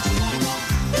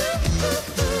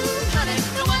 Honey,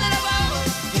 the one that I want.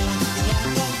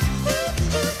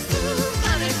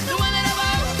 Honey, the one that I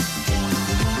want.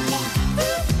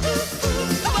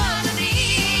 The one I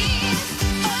need.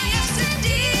 Oh yes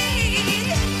indeed.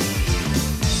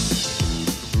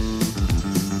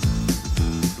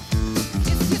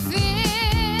 If you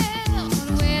filled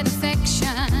with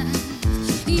affection,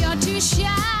 you're too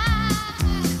shy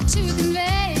to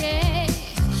convey.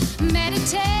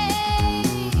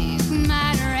 Meditate my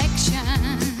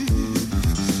direction.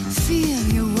 Feel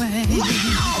your way.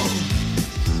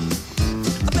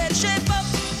 I better shape up,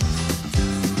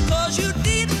 'cause you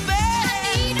need a I man.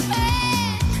 need a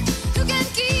man who can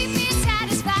keep me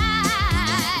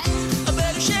satisfied. I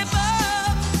better shape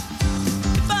up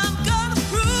if I'm gonna Better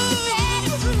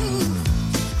prove. prove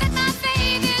that my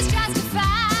faith is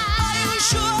justified. Are you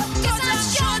sure? 'Cause I'm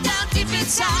sure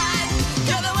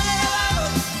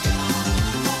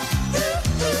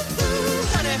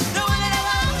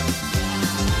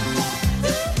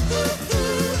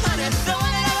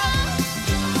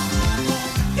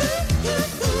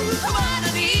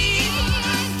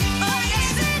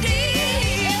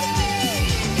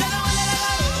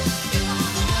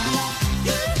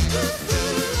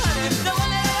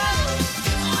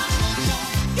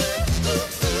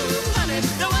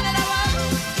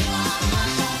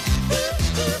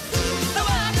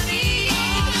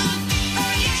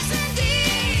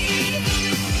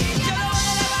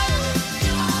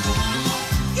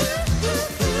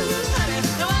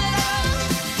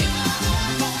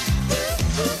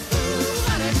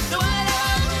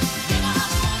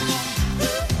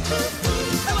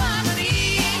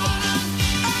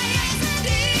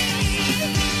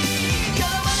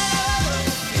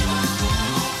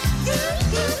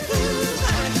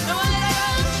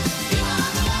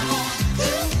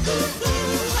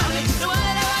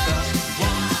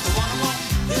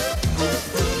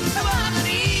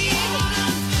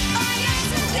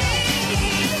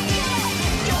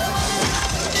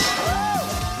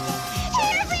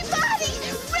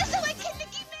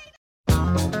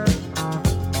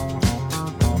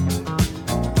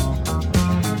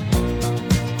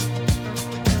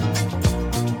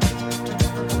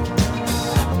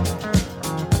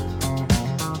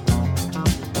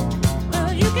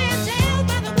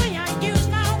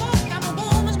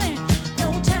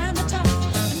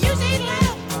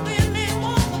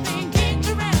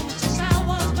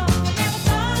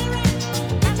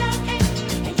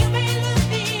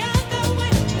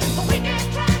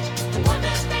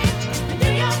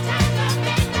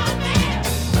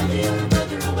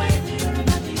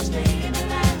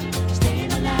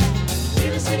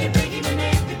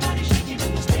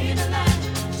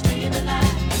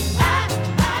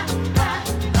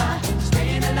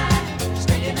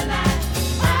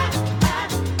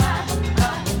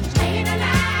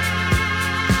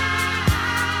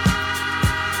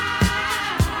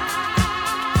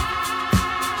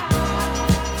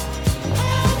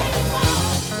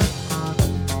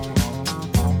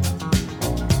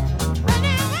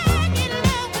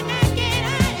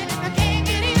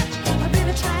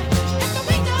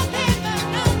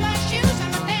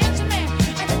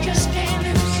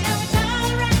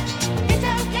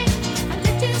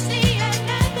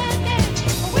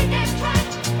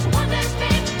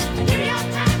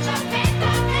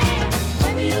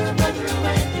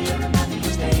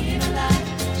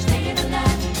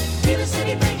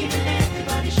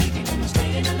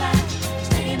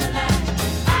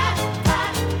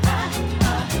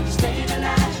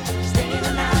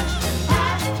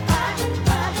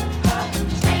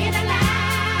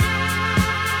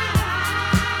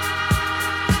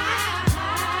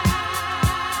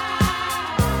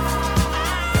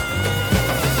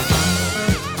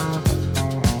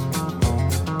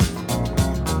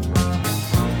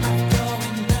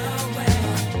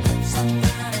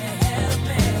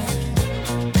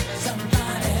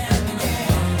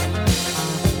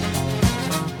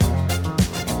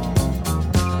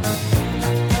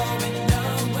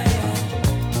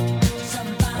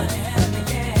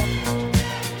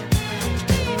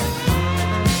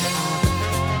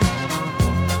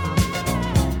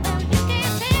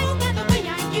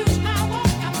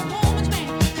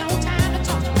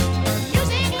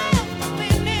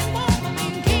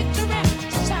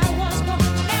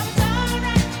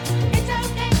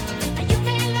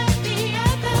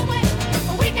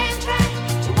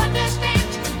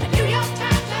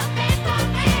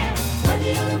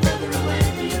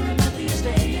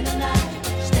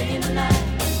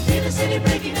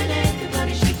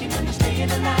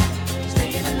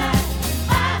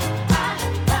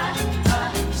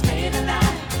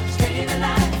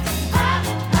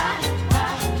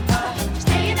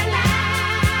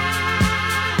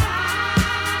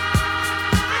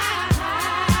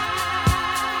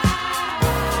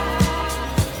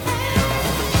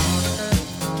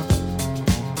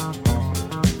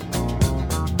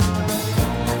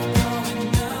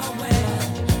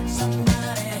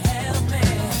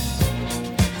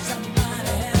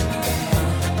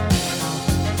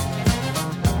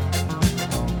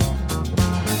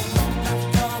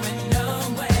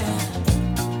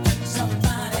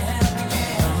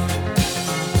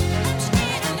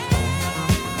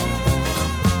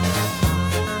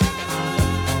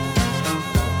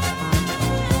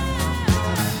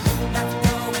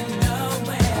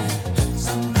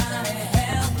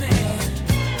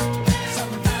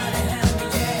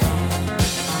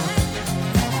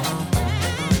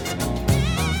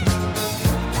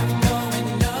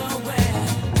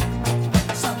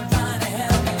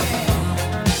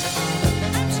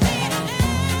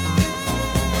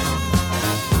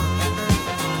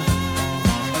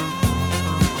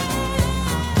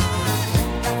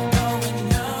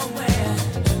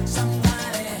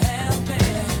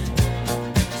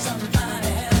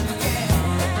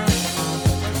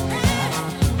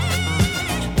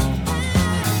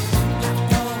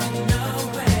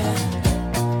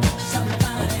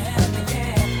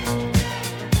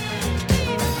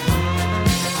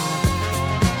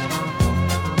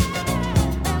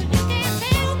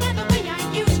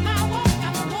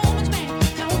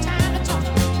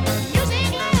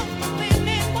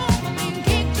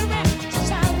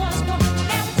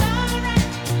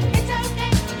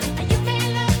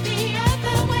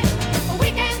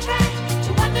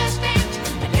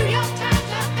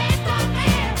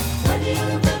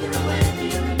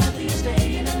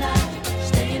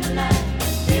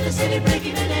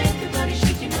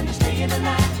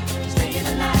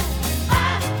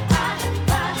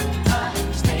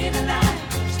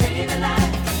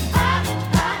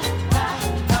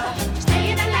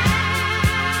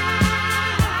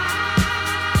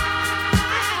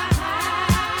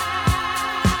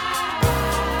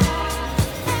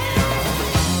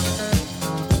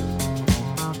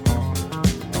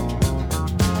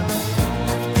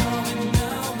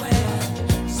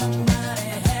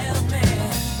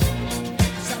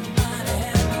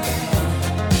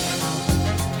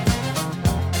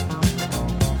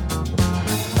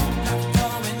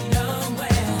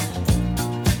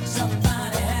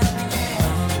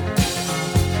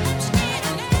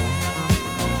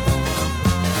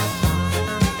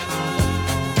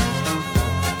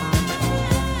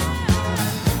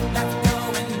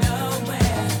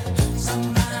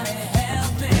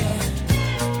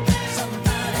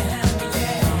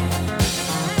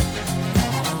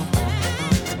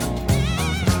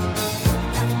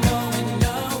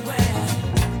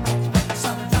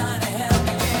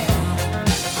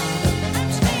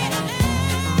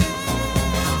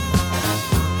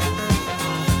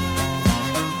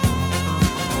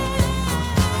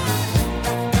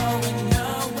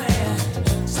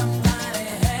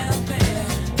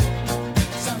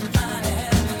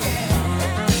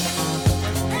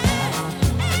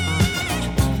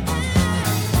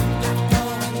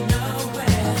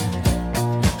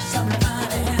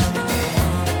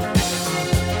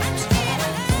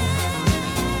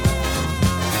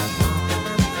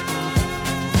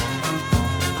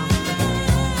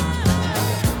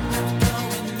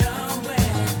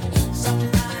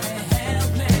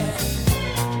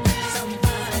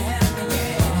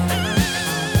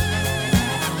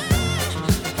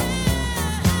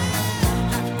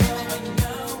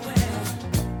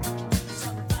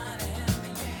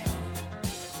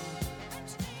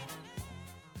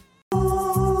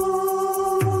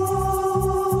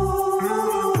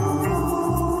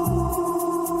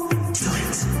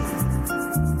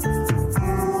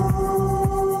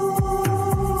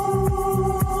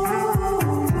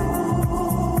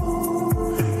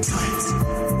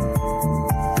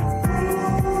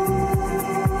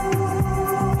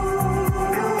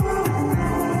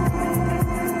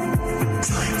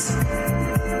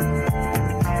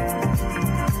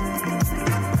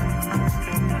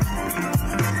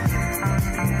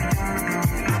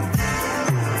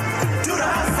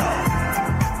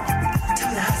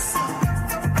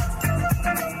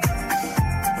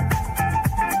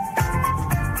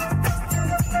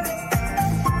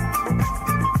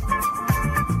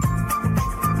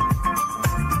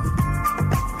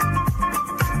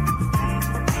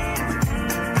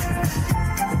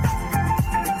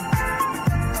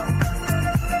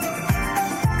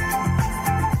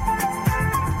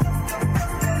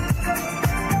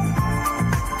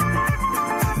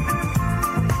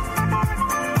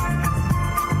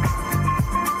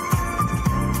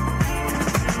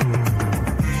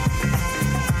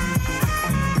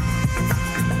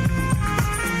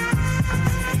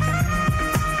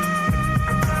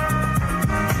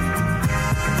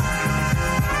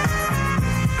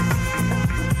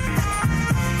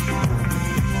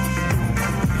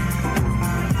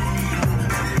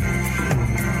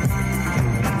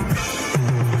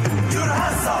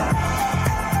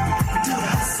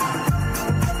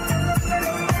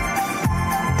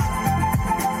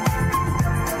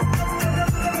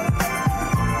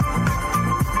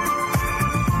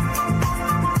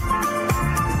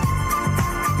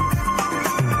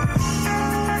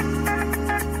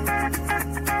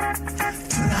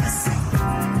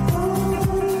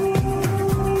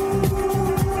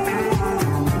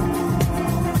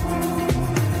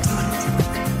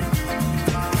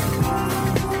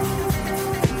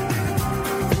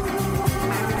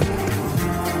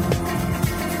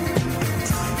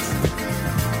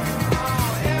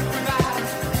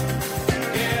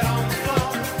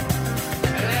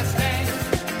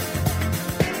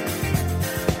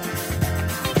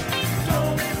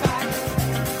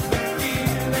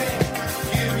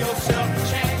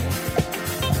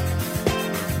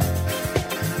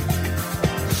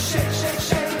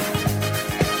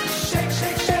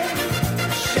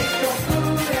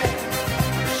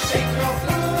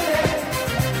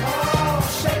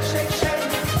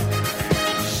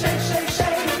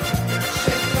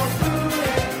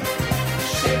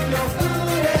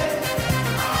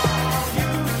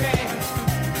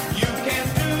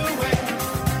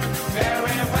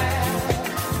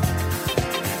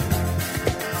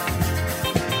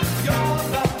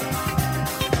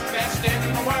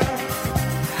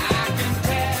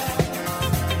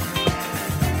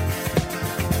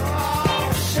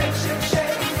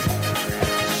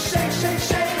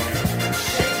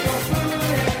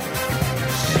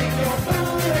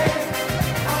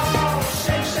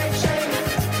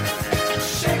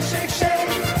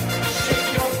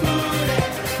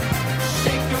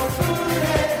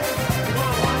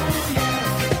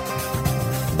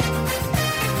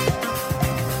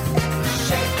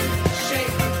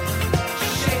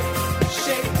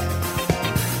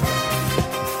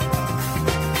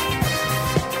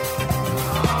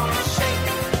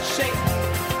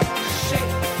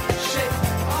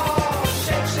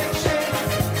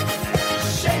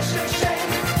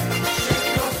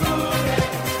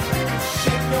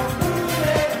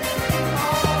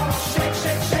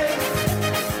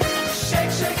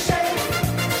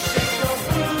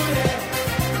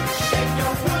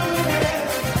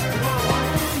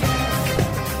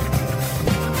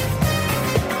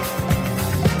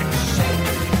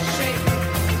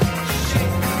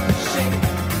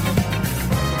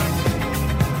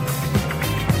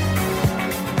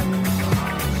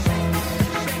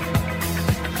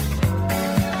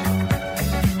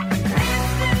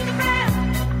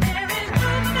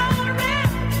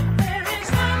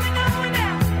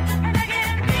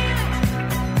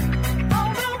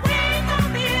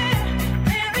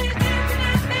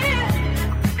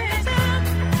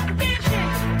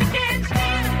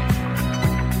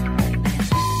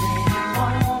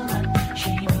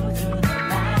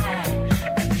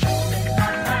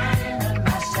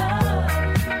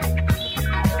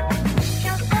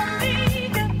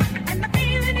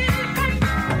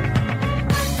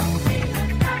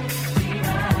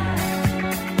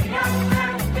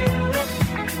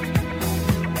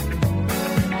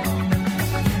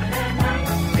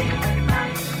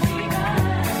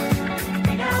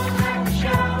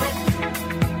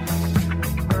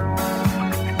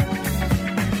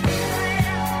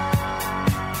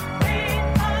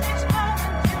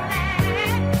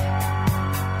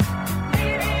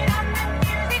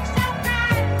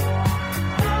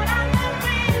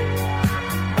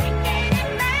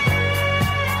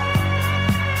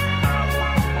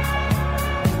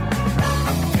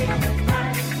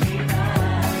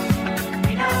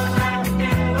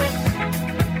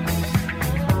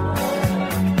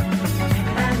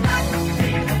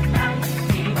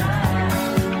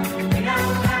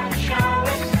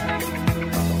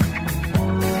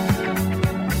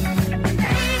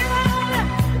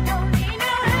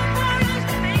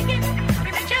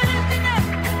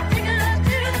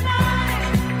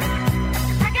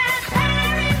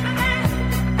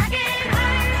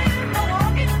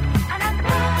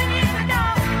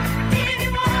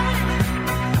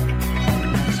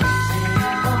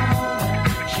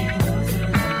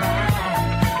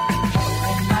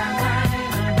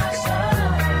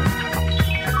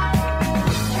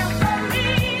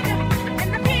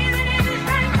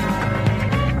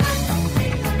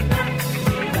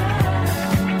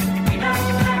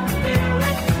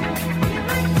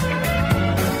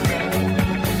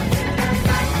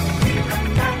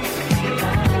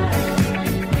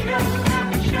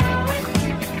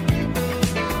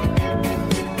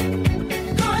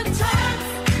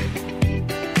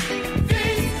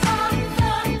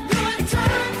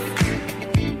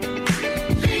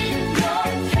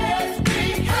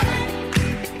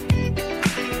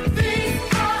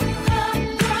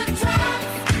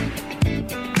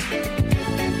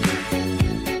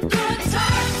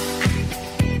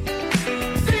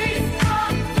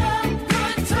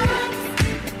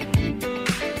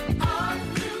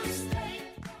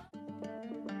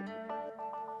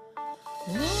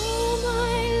All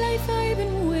my life I've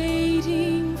been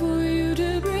waiting for you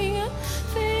to bring a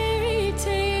fairy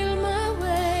tale my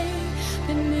way.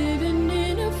 Been living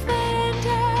in a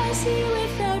fantasy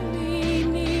without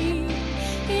meaning.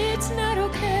 It's not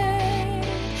okay.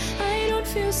 I don't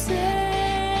feel safe.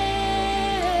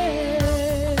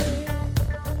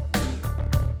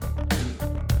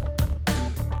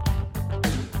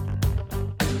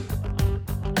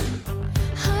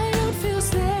 I don't feel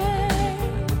safe.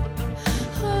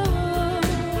 Oh.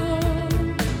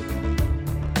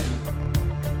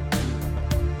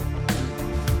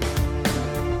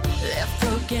 Left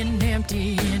broken,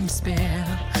 empty, in despair.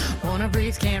 Wanna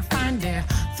breathe, can't find air.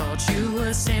 Thought you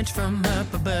were sent from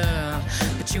up above,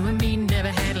 but you and me never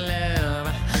had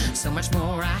love. So much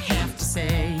more I have to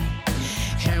say.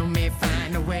 Help me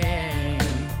find a way.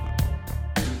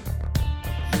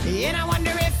 And I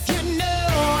wonder if you know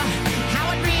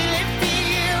how it really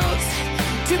feels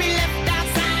to be left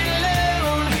outside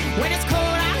alone when it's cold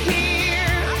out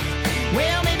here.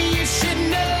 Well, maybe you should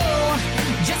know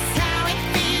just how it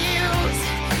feels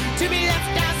to be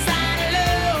left outside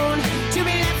alone, to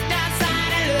be left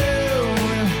outside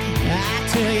alone. I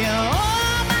tell you,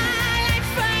 all my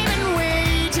life I've been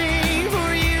waiting for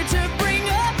you to bring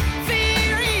a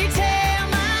fairy tale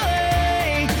my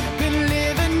way. Been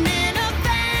living in a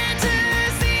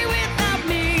fantasy without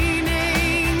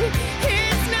meaning.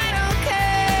 It's not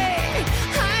okay.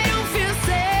 I don't feel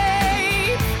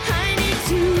safe. I need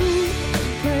to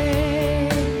pray.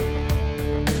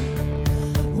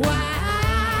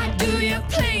 Why do you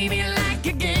play me like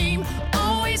a game?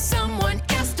 Always someone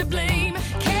else to blame.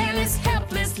 Careless,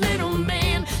 helpless little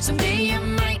man. Someday you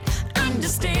might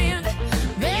understand.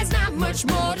 There's not much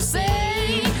more to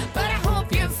say, but I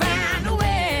hope you find a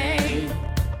way.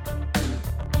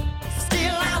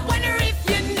 Still, I wonder if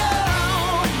you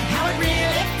know how it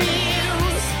really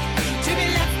feels to be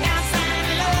left outside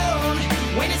alone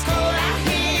when it's cold out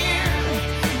here.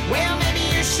 Well, maybe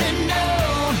you should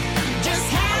know just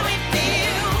how it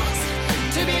feels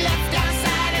to be left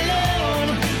outside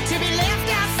alone, to be left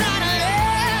outside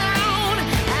alone.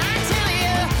 I tell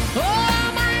you,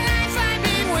 all my life I've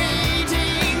been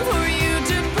waiting for you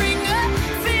to bring a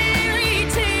fairy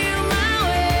tale my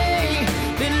way.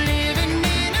 Been living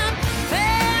in a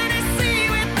fantasy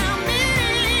without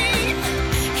meaning.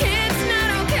 It's not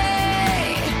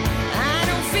okay. I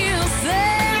don't feel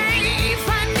safe.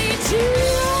 I need to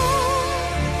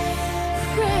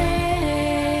pray.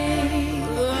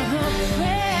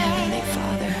 Heavenly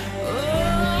Father,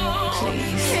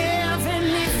 please,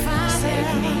 Heavenly Father, save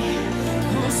me.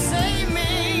 Oh, save me.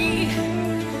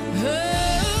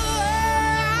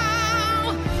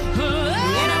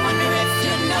 And I wonder if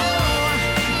you know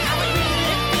how it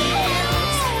really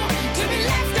feels to be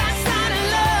left outside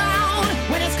alone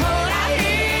when it's cold out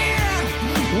here.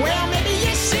 Well, maybe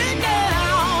you should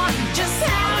know just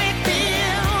how it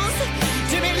feels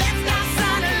to be left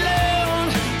outside alone,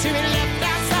 to be left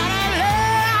outside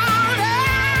alone.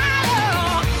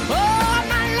 All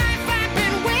my life I've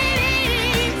been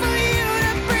waiting for you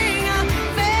to bring a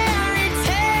fairy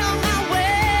tale my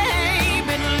way.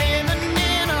 Been living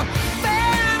in a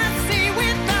fantasy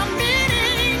without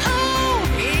meaning. Oh,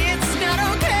 it's not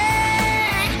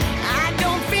okay. I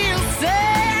don't feel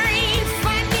safe.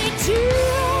 I need to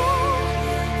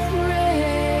pray.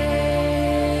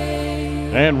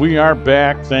 And we are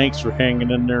back. Thanks for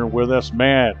hanging in there with us.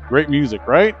 Man, great music,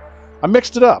 right? I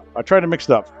mixed it up. I tried to mix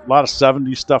it up. A lot of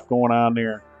 70s stuff going on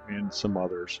there and some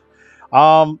others.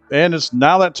 And it's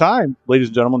now that time, ladies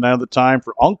and gentlemen, now the time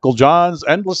for Uncle John's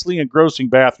Endlessly Engrossing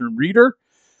Bathroom Reader.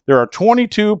 There are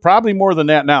 22, probably more than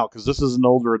that now, because this is an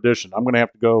older edition. I'm going to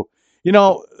have to go,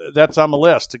 that's on the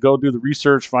list to go do the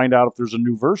research, find out if there's a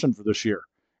new version for this year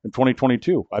in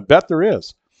 2022. I bet there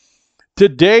is.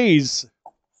 Today's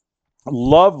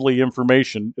lovely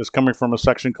information is coming from a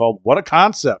section called What a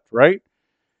Concept, right?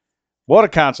 What a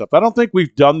concept. I don't think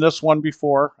we've done this one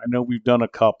before. I know we've done a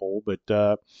couple, but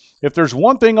if there's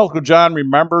one thing Uncle John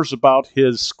remembers about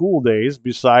his school days,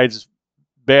 besides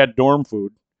bad dorm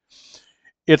food,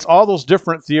 it's all those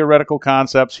different theoretical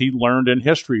concepts he learned in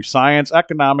history, science,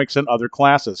 economics, and other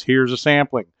classes. Here's a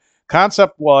sampling.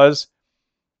 Concept was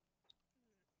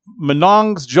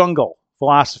Meinong's jungle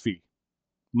philosophy.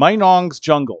 Meinong's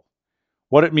jungle.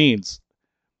 What it means.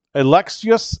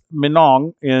 Alexius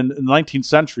Meinong, in the 19th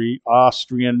century,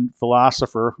 Austrian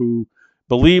philosopher who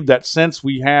believed that since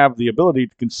we have the ability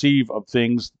to conceive of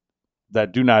things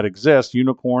that do not exist,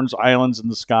 unicorns, islands in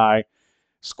the sky,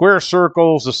 square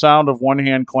circles, the sound of one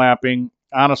hand clapping,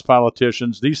 honest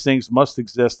politicians, these things must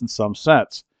exist in some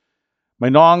sense.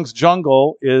 Minong's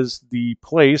jungle is the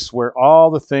place where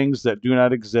all the things that do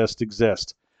not exist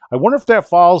exist. I wonder if that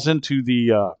falls into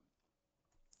the.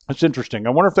 It's interesting.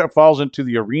 I wonder if that falls into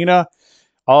the arena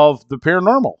of the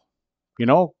paranormal. You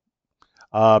know,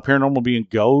 paranormal being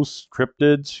ghosts,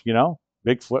 cryptids. You know,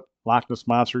 Bigfoot, Loch Ness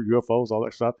monster, UFOs, all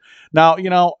that stuff. Now, you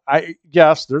know,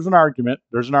 yes, there's an argument.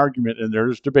 There's an argument, and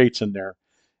there's debates in there.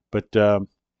 But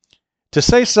to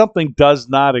say something does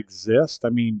not exist, I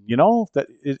mean, you know, that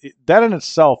in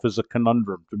itself is a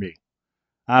conundrum to me.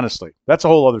 Honestly, that's a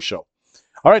whole other show.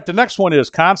 All right, the next one is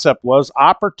concept was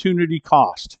opportunity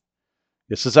cost.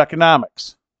 This is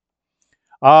economics.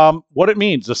 What it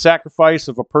means, the sacrifice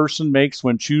of a person makes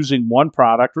when choosing one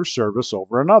product or service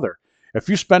over another. If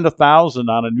you spend $1,000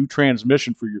 on a new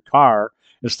transmission for your car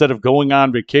instead of going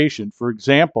on vacation, for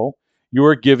example, you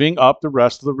are giving up the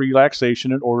rest of the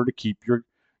relaxation in order to keep your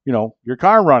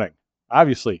car running.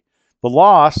 Obviously, the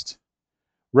lost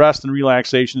rest and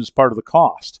relaxation is part of the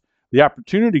cost. The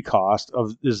opportunity cost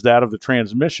is that of the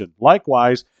transmission.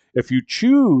 Likewise, if you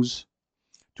choose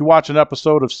to watch an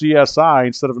episode of CSI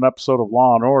instead of an episode of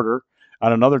Law and Order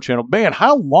on another channel, man,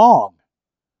 how long?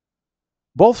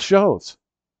 Both shows,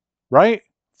 right?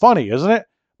 Funny, isn't it?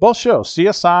 Both shows,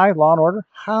 CSI, Law and Order.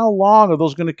 How long are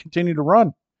those going to continue to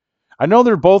run? I know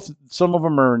they're both, some of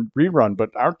them are in rerun, but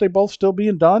aren't they both still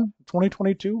being done in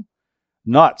 2022?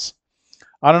 Nuts.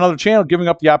 On another channel, giving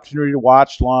up the opportunity to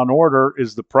watch Law and Order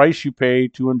is the price you pay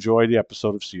to enjoy the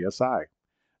episode of CSI.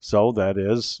 So that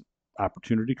is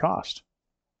opportunity cost.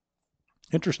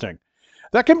 Interesting.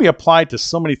 That can be applied to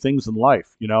so many things in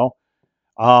life, you know.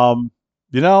 I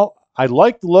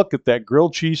like to look at that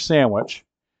grilled cheese sandwich,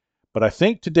 but I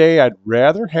think today I'd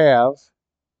rather have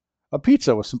a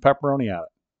pizza with some pepperoni on it.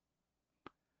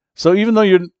 So even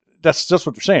though that's just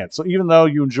what they're saying. So even though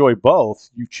you enjoy both,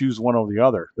 you choose one over the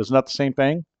other. Isn't that the same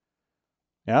thing?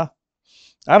 Yeah.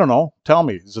 I don't know. Tell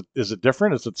me, is it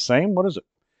different? Is it the same? What is it?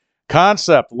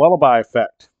 Concept, lullaby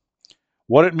effect.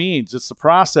 What it means, it's the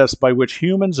process by which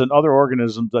humans and other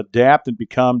organisms adapt and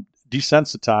become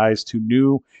desensitized to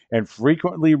new and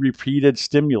frequently repeated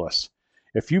stimulus.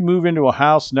 If you move into a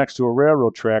house next to a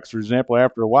railroad tracks, for example,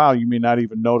 after a while, you may not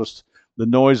even notice the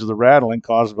noise of the rattling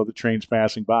caused by the trains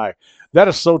passing by. That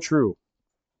is so true.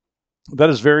 That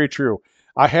is very true.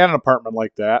 I had an apartment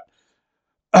like that.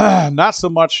 Not so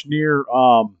much near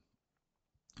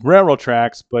railroad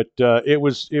tracks, but it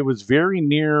was very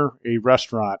near a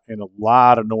restaurant and a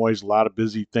lot of noise, a lot of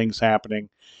busy things happening.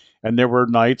 And there were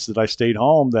nights that I stayed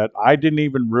home that I didn't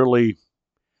even really,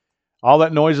 all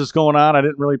that noise is going on, I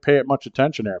didn't really pay it much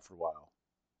attention after a while.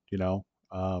 You know,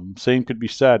 same could be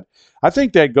said. I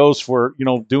think that goes for, you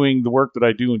know, doing the work that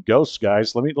I do in ghosts,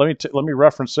 guys. Let me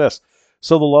reference this.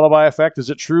 So the lullaby effect, is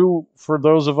it true for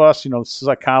those of us, you know, this is a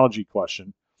psychology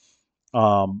question.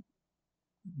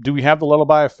 Do we have the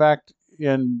lullaby effect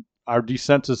in our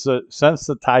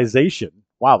desensitization?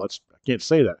 Wow, I can't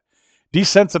say that.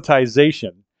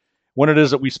 Desensitization, when it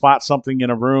is that we spot something in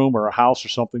a room or a house or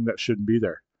something that shouldn't be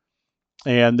there.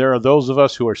 And there are those of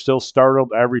us who are still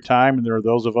startled every time, and there are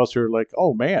those of us who are like,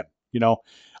 oh man, you know,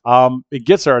 it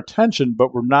gets our attention,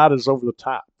 but we're not as over the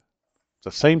top. It's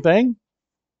the same thing?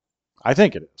 I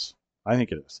think it is.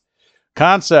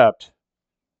 Concept.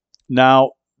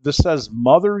 Now, this says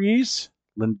motherese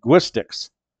linguistics.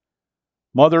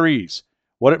 Motherese.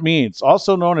 What it means,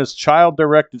 also known as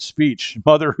child-directed speech,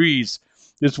 motherese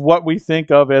is what we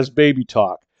think of as baby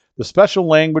talk, the special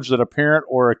language that a parent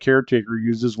or a caretaker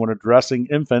uses when addressing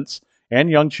infants and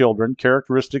young children.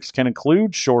 Characteristics can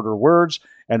include shorter words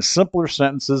and simpler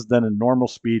sentences than in normal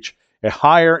speech, a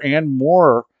higher and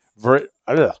more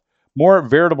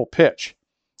veritable pitch,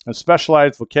 and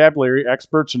specialized vocabulary.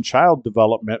 Experts in child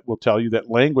development will tell you that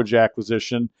language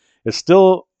acquisition is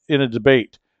still in a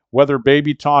debate, whether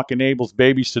baby talk enables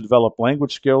babies to develop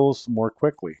language skills more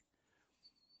quickly.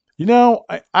 You know,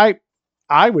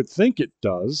 I would think it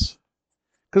does,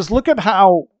 because look at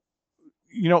how,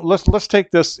 you know, let's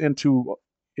take this into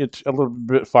it a little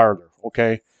bit farther,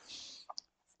 okay?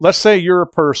 Let's say you're a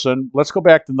person, let's go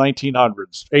back to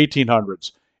 1900s,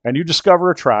 1800s, and you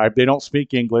discover a tribe. They don't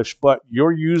speak English, but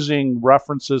you're using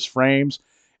references, frames,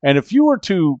 and if you were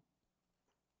to,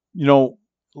 you know,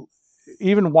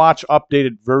 even watch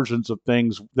updated versions of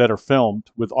things that are filmed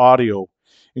with audio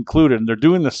included, and they're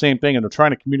doing the same thing, and they're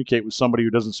trying to communicate with somebody who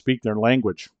doesn't speak their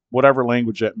language, whatever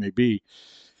language that may be,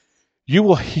 you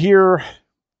will hear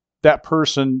that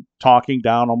person talking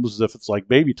down almost as if it's like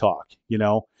baby talk, you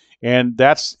know, and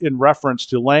that's in reference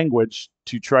to language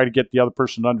to try to get the other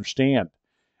person to understand.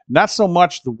 Not so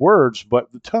much the words,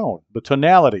 but the tone, the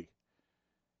tonality.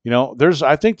 You know,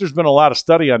 I think there's been a lot of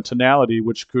study on tonality,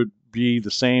 which could be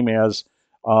the same as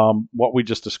what we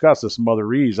just discussed, this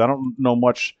Mother Ease. I don't know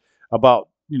much about,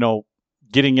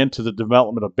 getting into the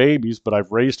development of babies, but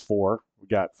I've raised 4. We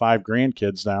got 5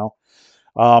 grandkids now.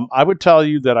 I would tell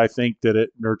you that I think that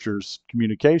it nurtures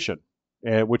communication,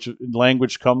 which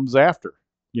language comes after.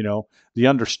 The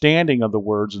understanding of the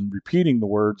words and repeating the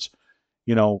words,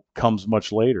 comes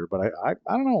much later. But I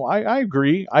don't know. I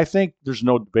agree. I think there's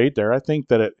no debate there. I think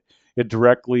that it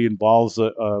directly involves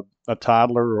a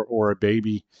toddler or a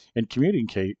baby in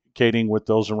communicating with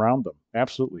those around them.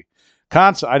 Absolutely.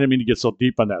 Concept. I didn't mean to get so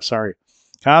deep on that. Sorry.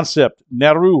 Concept.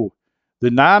 NERU,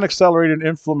 the non-accelerated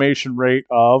inflation rate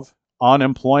of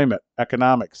unemployment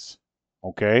economics.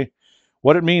 Okay.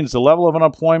 What it means, the level of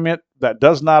unemployment that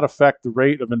does not affect the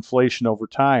rate of inflation over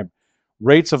time.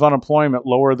 Rates of unemployment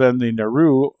lower than the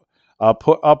NERU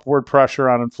put upward pressure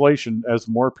on inflation as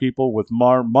more people with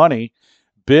more money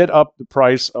bid up the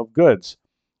price of goods.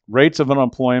 Rates of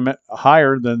unemployment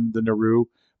higher than the NERU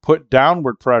put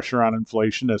downward pressure on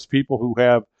inflation as people who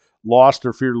have lost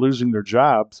or fear losing their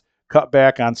jobs cut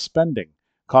back on spending,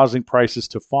 causing prices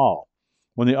to fall.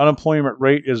 When the unemployment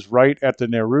rate is right at the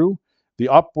NERU, the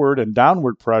upward and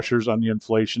downward pressures on the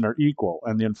inflation are equal,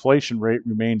 and the inflation rate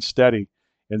remains steady,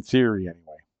 in theory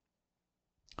anyway.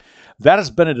 That has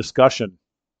been a discussion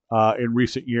in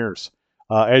recent years.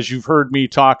 As you've heard me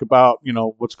talk about,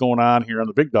 what's going on here on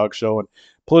the Big Dog Show, and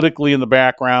politically in the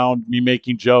background, me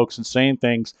making jokes and saying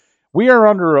things, we are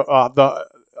under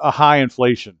a high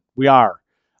inflation. We are.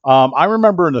 I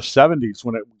remember in the 70s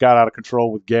when it got out of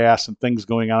control with gas and things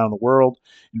going on in the world,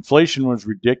 inflation was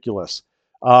ridiculous.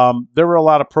 There were a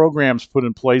lot of programs put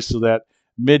in place so that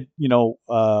mid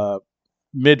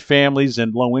families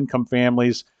and low income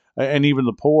families and even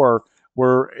the poor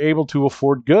were able to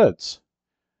afford goods.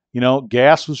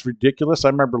 Gas was ridiculous. I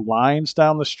remember lines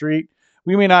down the street.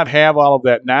 We may not have all of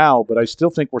that now, but I still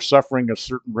think we're suffering a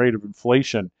certain rate of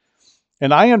inflation.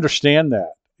 And I understand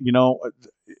that.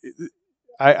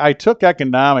 I took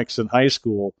economics in high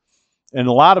school, and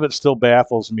a lot of it still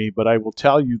baffles me, but I will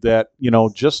tell you that,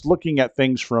 just looking at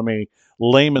things from a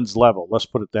layman's level, let's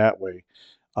put it that way,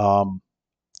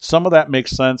 some of that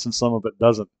makes sense and some of it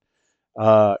doesn't.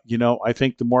 I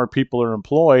think the more people are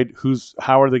employed,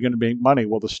 how are they going to make money?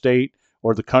 Well, the state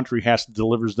or the country has to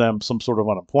deliver them some sort of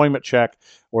unemployment check,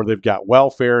 or they've got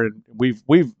welfare, and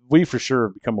we for sure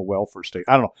have become a welfare state.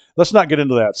 I don't know. Let's not get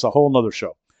into that. It's a whole nother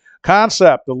show.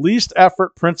 Concept, the least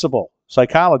effort principle,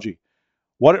 psychology.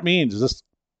 What it means is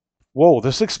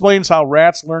this explains how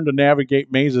rats learn to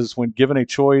navigate mazes when given a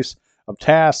choice of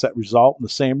tasks that result in the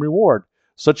same reward,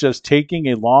 such as taking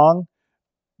a long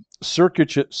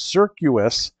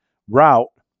circuitous route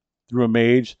through a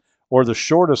maze or the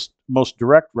shortest, most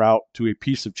direct route to a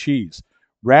piece of cheese.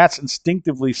 Rats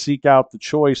instinctively seek out the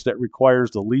choice that requires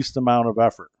the least amount of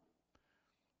effort.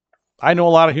 I know a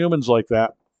lot of humans like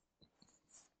that.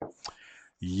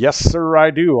 Yes, sir, I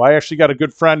do. I actually got a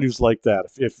good friend who's like that.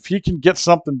 If he can get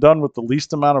something done with the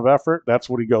least amount of effort, that's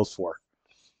what he goes for.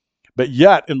 But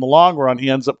yet, in the long run, he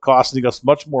ends up costing us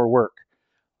much more work.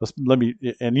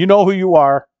 And you know who you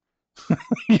are.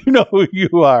 You know who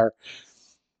you are.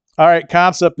 All right,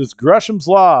 concept is Gresham's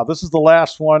Law. This is the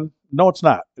last one. No, it's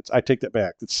not. I take that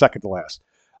back. It's second to last.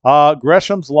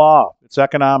 Gresham's Law. It's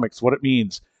economics, what it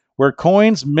means. Where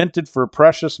coins minted from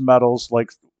precious metals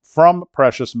like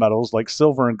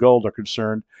silver and gold are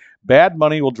concerned, bad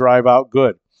money will drive out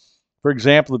good. For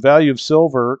example, the value of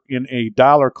silver in a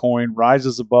dollar coin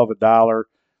rises above $1.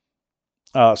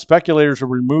 Speculators will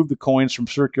remove the coins from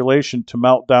circulation to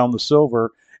melt down the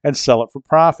silver and sell it for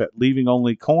profit, leaving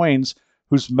only coins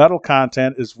whose metal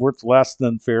content is worth less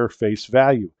than fair face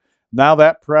value. Now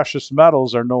that precious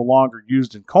metals are no longer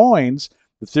used in coins,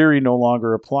 the theory no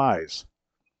longer applies.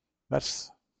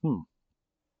 That's, I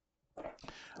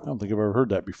don't think I've ever heard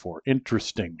that before.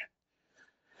 Interesting.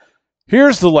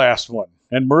 Here's the last one,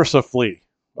 and mercifully,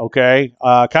 okay?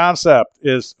 Concept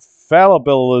is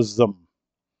fallibilism.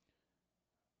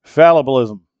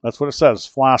 Fallibilism. That's what it says,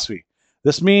 philosophy.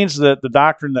 This means that the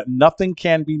doctrine that nothing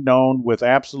can be known with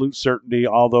absolute certainty,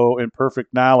 although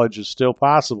imperfect knowledge is still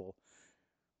possible.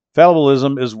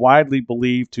 Fallibilism is widely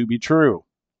believed to be true,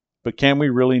 but can we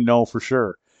really know for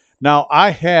sure? Now,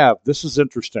 this is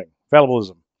interesting,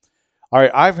 fallibilism. All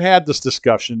right, I've had this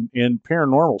discussion in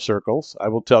paranormal circles. I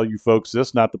will tell you folks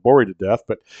this, not to bore you to death,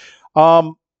 but, I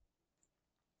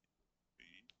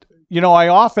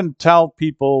often tell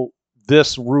people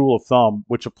this rule of thumb,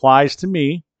 which applies to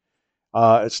me.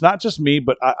 It's not just me,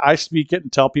 but I speak it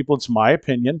and tell people it's my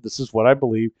opinion. This is what I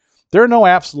believe. There are no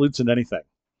absolutes in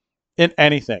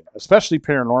anything, especially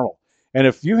paranormal. And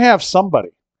if you have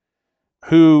somebody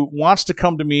who wants to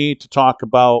come to me to talk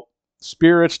about,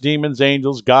 spirits, demons,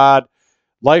 angels, God,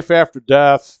 life after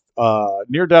death,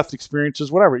 near-death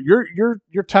experiences, whatever.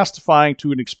 You're testifying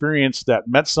to an experience that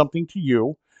meant something to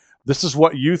you. This is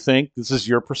what you think. This is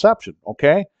your perception,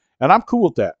 okay? And I'm cool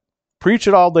with that. Preach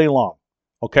it all day long,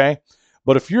 okay?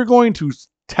 But if you're going to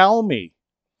tell me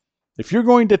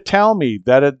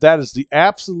that that is the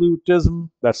absolutism,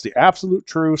 that's the absolute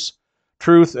truth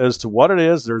as to what it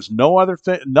is, there's no other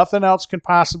thing, nothing else can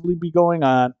possibly be going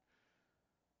on,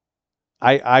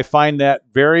 I find that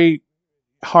very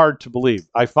hard to believe.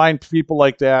 I find people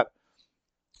like that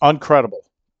uncredible.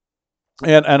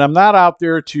 And I'm not out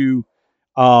there to,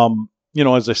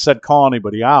 as I said, call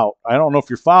anybody out. I don't know if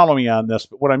you're following me on this,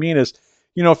 but what I mean is,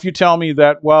 if you tell me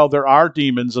that, well, there are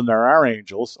demons and there are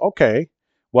angels, okay.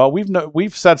 Well,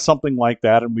 we've said something like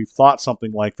that and we've thought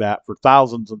something like that for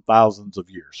thousands and thousands of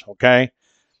years, okay?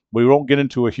 We won't get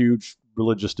into a huge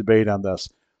religious debate on this.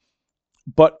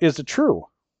 But is it true?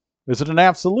 Is it an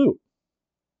absolute?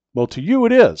 Well, to you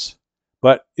it is.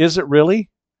 But is it really?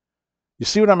 You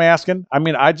see what I'm asking? I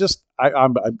mean, I'm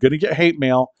going to get hate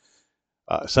mail.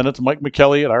 Send it to Mike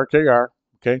McKelly at RKR,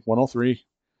 okay, 103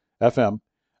 FM.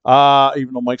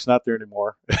 Even though Mike's not there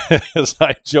anymore, as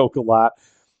I joke a lot.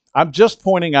 I'm just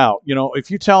pointing out,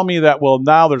 if you tell me that, well,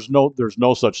 now there's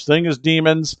no such thing as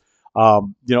demons,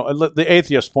 the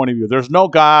atheist point of view, there's no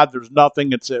God, there's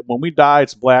nothing. When we die,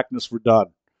 it's blackness. We're done.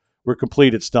 We're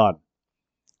complete. It's done.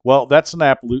 Well, that's an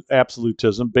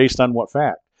absolutism based on what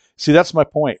fact? See, that's my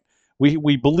point.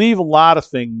 We believe a lot of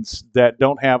things that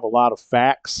don't have a lot of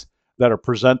facts that are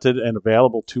presented and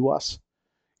available to us.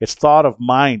 It's thought of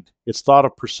mind. It's thought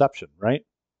of perception, right?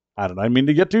 I didn't mean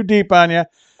to get too deep on you.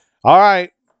 All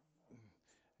right.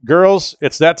 Girls,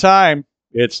 it's that time.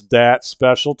 It's that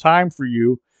special time for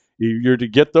you. You're to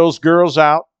get those girls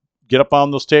out, get up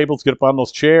on those tables, get up on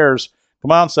those chairs.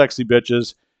 Come on, sexy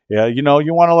bitches. Yeah, you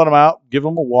want to let them out, give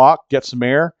them a walk, get some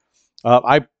air.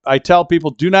 I tell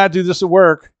people, do not do this at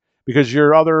work because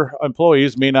your other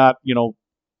employees may not,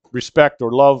 respect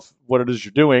or love what it is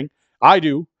you're doing. I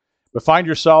do. But find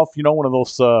yourself, one of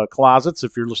those closets,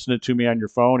 if you're listening to me on your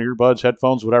phone, earbuds,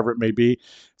 headphones, whatever it may be.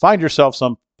 Find yourself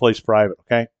someplace private,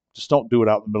 okay? Just don't do it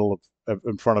out in the middle of,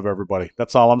 in front of everybody.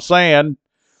 That's all I'm saying.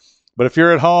 But if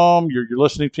you're at home, you're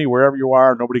listening to me wherever you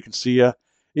are, nobody can see you.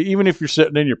 Even if you're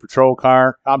sitting in your patrol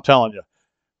car, I'm telling you,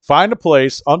 find a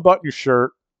place, unbutton your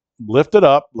shirt, lift it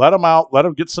up, let them out, let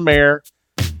them get some air,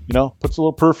 put some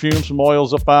little perfume, some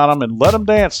oils up on them, and let them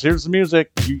dance. Here's the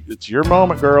music. It's your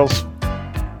moment, girls.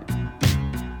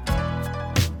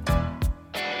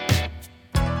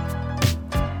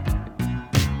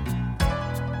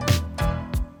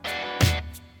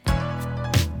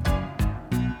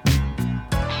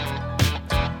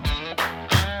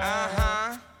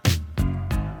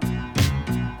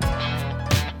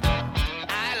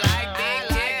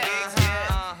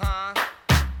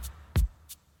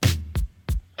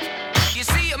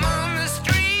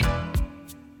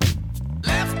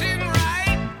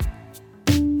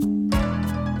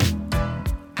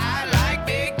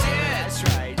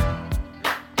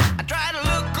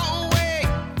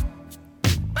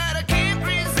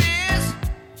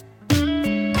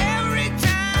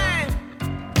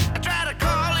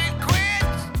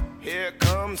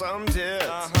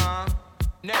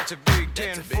 That's a big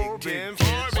 10 4 big 10.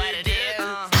 What it is.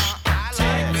 I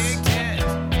like big 10.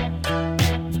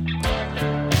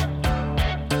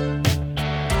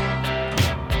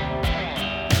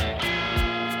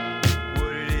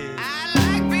 What it is. I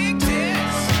like big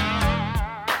 10s.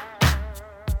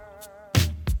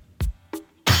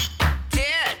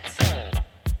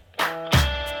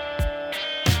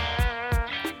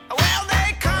 Well, they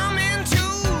come in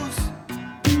twos.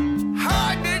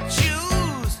 Hard to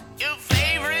choose your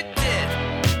favorite tit.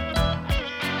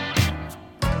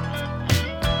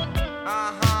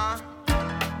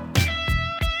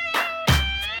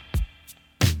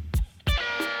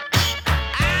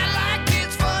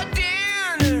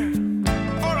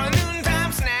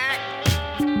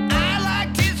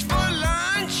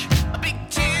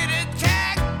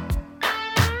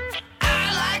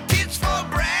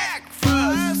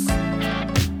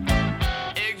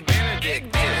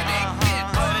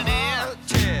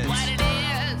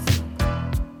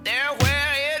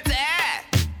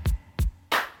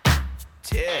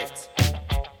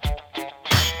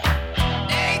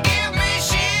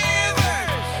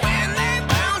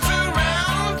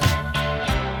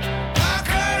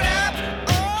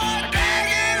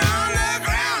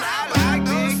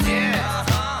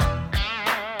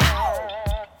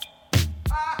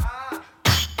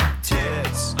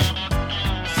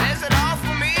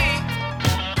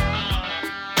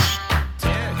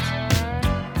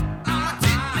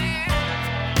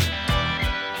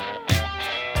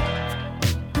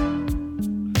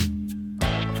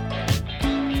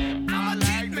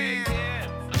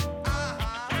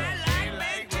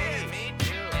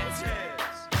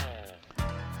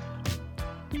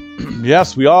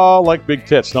 Yes, we all like big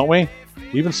tits, don't we?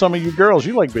 Even some of you girls,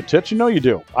 you like big tits. You know you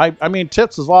do. I mean,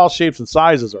 tits of all shapes and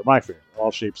sizes are my favorite.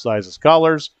 All shapes, sizes,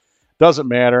 colors. Doesn't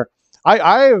matter.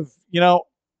 I have,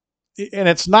 and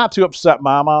it's not to upset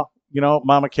Mama,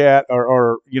 Mama Cat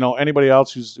or anybody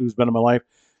else who's been in my life.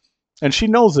 And she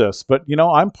knows this, but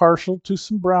I'm partial to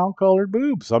some brown colored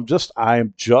boobs. I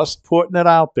am just putting it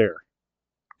out there.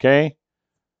 Okay.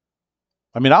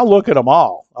 I mean, I'll look at them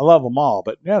all. I love them all,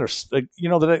 but yeah, there's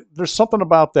something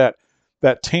about that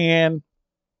tan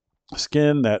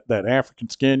skin, that African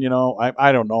skin.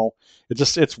 I don't know.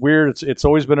 It's weird. It's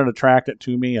always been an attractant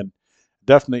to me, and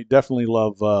definitely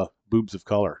love boobs of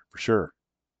color for sure.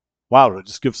 Wow, did I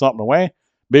just give something away?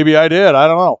 Maybe I did. I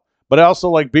don't know. But I also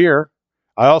like beer.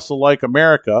 I also like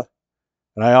America,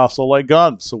 and I also like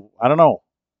guns. So I don't know.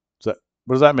 What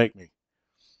does that make me?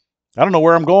 I don't know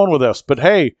where I'm going with this, but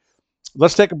hey,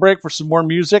 let's take a break for some more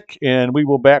music, and we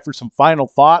will back for some final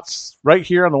thoughts right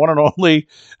here on the one and only,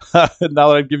 now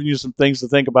that I've given you some things to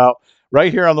think about,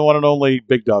 right here on the one and only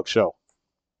Big Dog Show.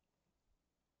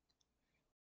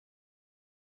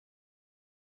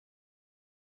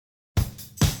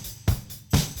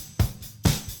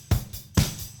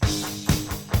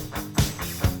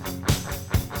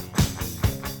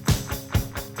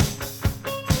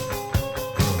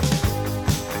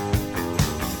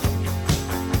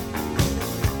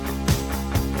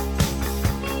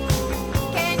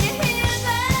 Can you hear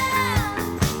them?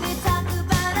 They talk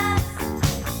about us,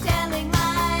 telling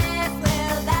lies.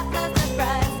 Well, that's no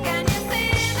surprise. Can you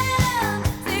see them?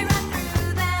 See right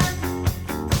through them.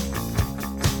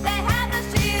 They have no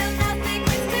shield, no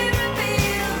secrets to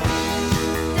reveal.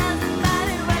 Doesn't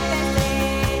matter what they say.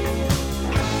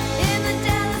 In the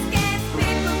jealous games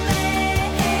people play,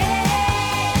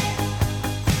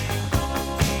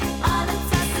 all the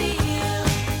time see you.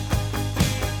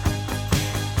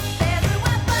 There's a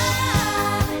weapon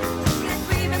that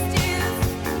we must use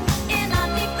in our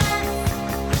defense.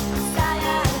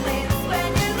 Silence when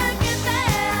you look at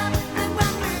them, then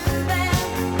run through them.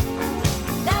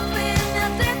 That's when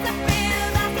they'll disappear.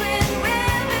 That's when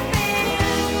we'll be free.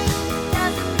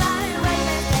 Doesn't matter what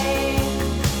they say.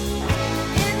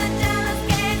 In the jealous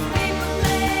games people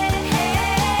play,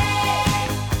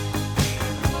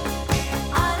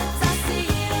 all the time see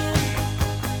you.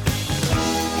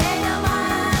 Pay no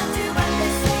mind to what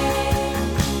they say.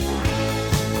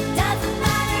 Doesn't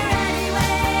matter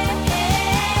anyway.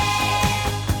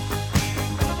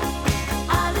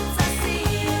 All the time see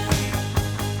you.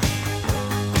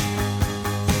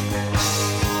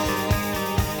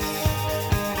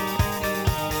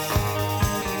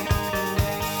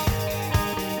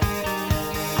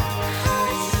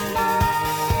 Hush, my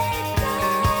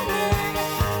darling,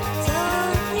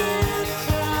 don't you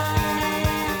cry.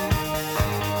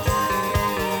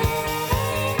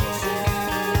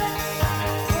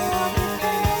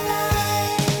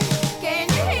 Can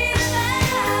you hear them?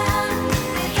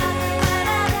 They talk about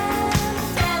us,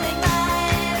 telling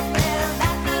lies. Well,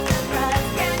 that's no surprise.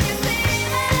 Can you see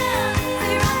them?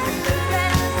 See right through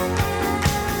them.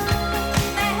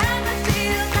 They have no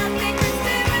shield, no secrets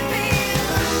to reveal.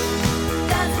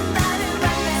 Doesn't matter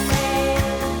what they say.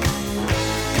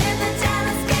 In the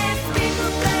jealous games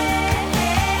people play,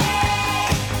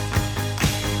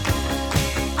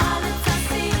 all the time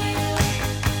see you.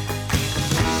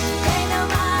 Pay no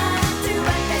mind to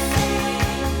what they say.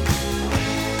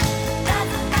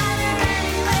 Doesn't matter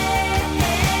anyway.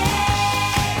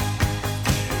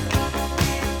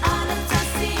 All the time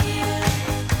see you.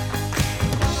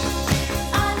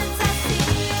 All the time see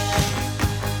you.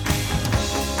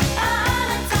 All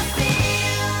the time see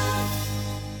you.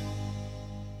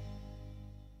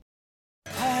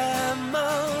 I'm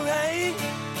alright.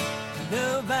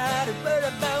 Nobody but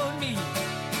about me.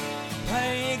 Why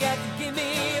you got to give me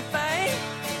a fight?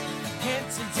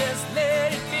 Can't you just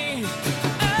let it be?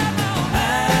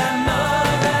 I'm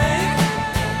alright.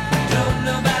 Don't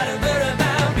nobody worry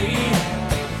about me.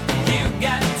 You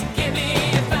got to give me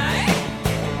a fight.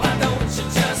 Why don't you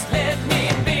just let me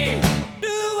be?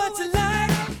 Do what you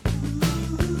like.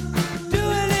 Do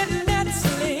it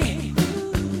naturally.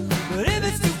 But if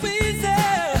it's too easy,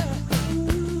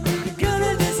 you're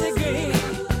gonna disagree.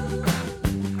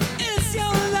 It's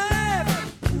your life.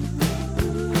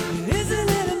 Isn't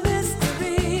it a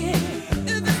mystery?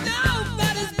 If it's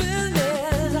nobody's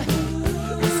business,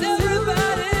 it's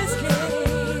everybody's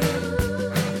game.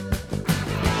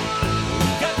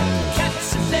 Got to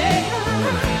catch a leg.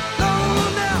 Go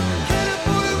now, get it,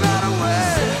 put it right away.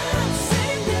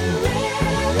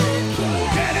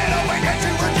 Get it away, get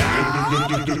you down.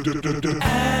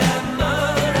 I'm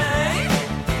alright.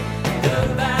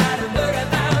 Nobody worry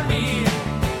about me.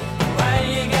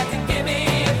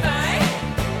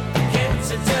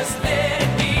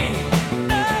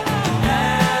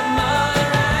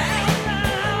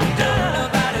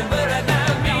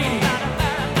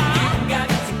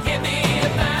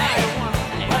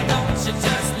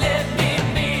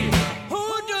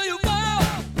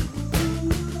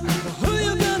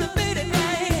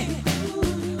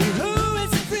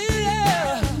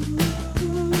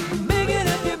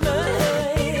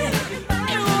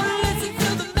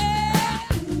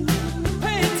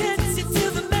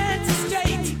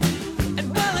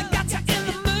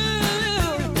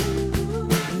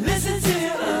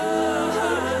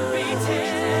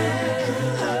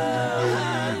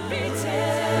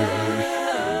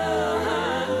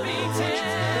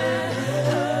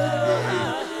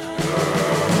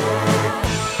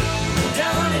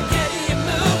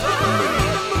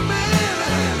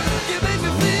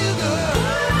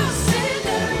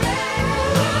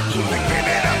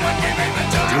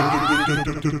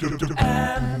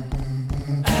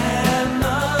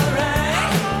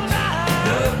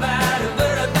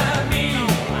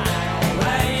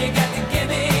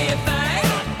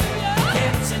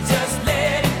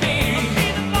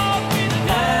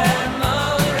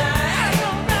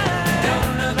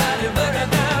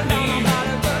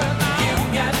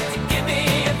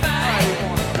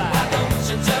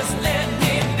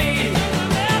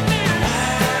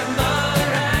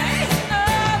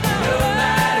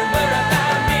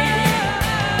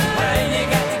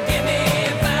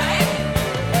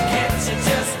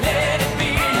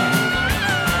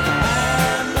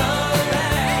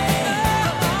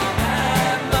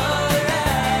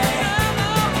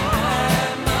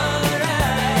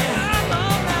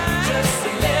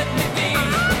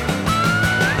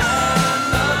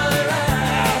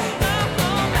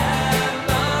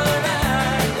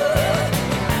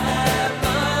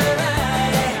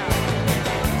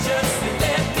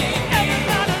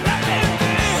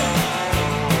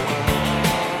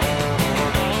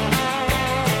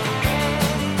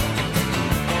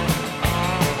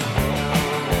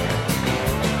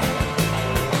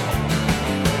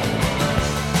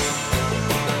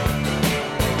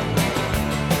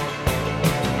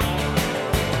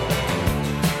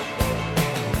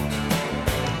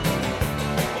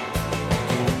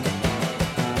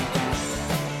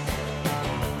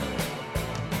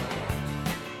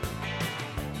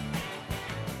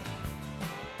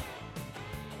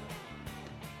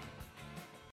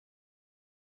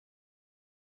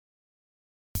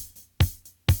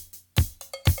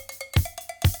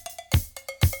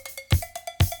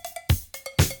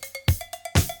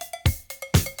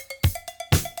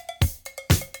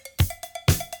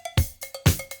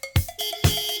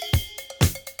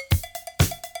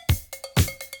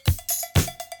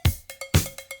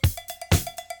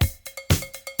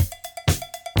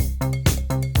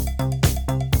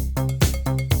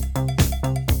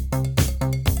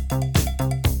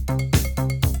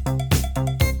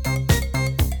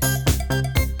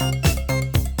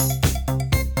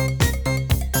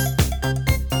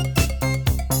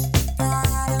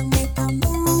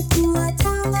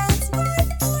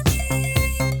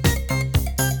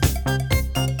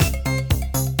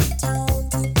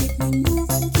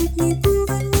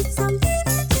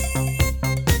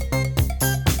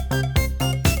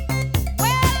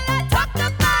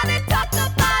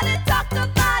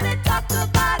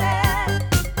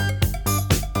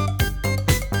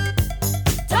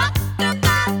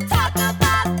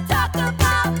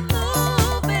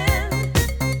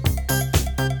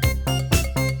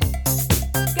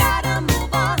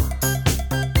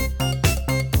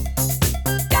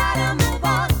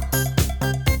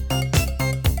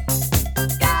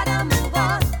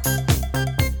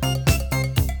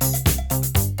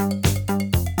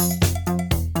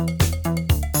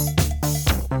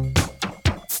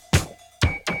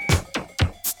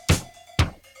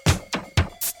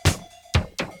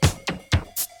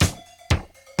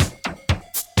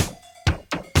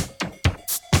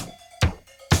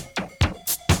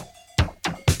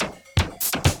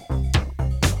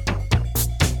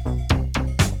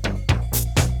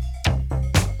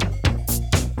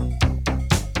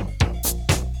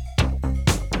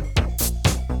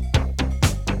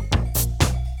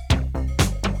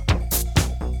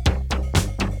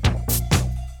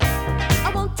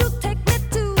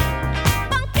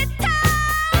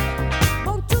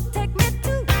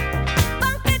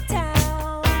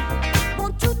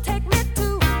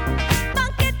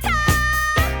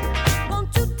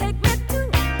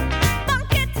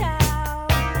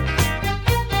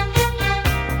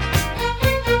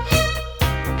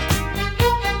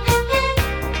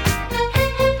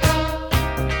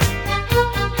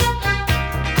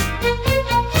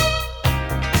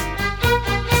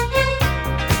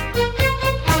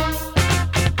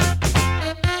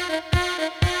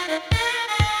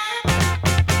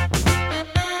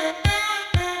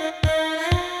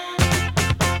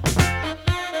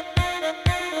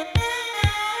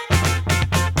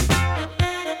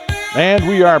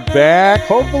 we are back.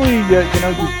 Hopefully,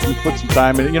 you put some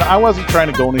time in it. I wasn't trying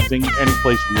to go any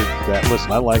place weird with that.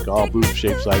 Listen, I like all boob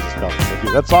shape, sizes, colors. I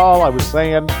do. That's all I was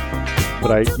saying.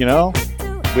 But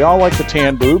we all like the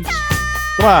tan boobs.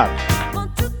 Come on.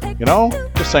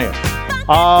 Just saying.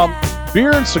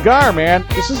 Beer and cigar, man.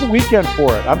 This is the weekend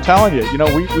for it. I'm telling you.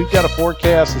 We've got a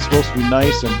forecast that's supposed to be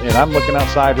nice, and I'm looking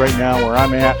outside right now where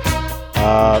I'm at.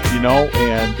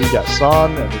 And we got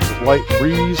sun, and it's a light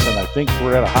breeze, and I think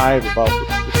we're at a high of about,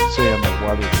 what's saying the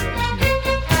weather here.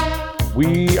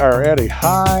 We are at a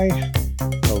high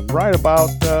of right about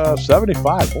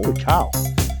 75. Holy cow.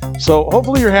 So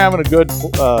hopefully you're having a good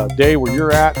day where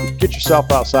you're at. Get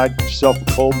yourself outside, get yourself a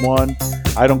cold one.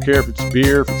 I don't care if it's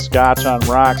beer, if it's scotch on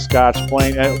rocks, scotch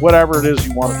plain, whatever it is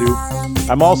you want to do.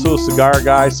 I'm also a cigar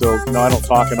guy, so I don't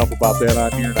talk enough about that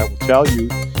on here, and I will tell you,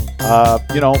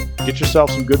 get yourself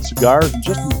some good cigars and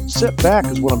just sit back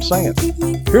is what I'm saying.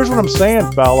 Here's what I'm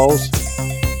saying, fellows.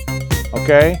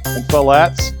 Okay? And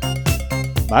fillettes.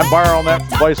 I'm borrowing that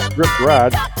from Vice Grip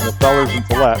Garage, the fellers and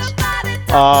fillettes.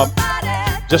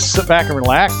 Just sit back and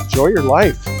relax. Enjoy your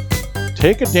life.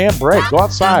 Take a damn break. Go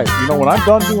outside. When I'm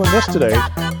done doing this today,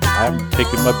 I'm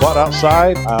taking my butt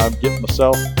outside. I'm getting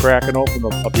myself cracking open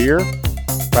a beer.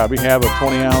 Probably have a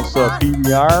 20-ounce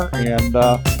PBR and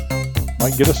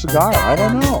might get a cigar. I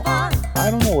don't know. I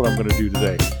don't know what I'm going to do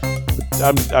today.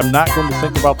 But I'm not going to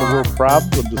think about the world's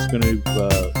problems. I'm just going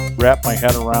to wrap my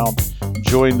head around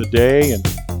enjoying the day and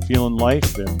feeling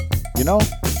life. And,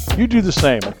 you do the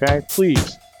same, okay?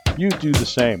 Please, you do the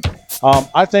same.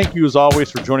 I thank you, as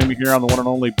always, for joining me here on the one and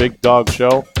only Big Dog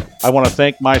Show. I want to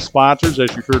thank my sponsors,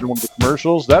 as you heard in one of the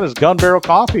commercials. That is Gun Barrel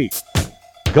Coffee.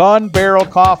 Gun Barrel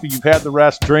Coffee. You've had the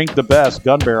rest. Drink the best.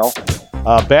 Gun Barrel.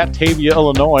 Batavia,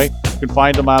 Illinois. You can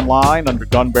find them online under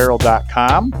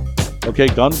gunbarrel.com. Okay,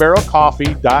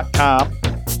 gunbarrelcoffee.com.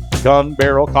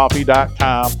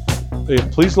 Gunbarrelcoffee.com.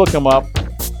 Please look them up.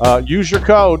 Use your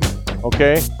code,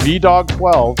 okay,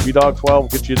 BDOG12. BDOG12 will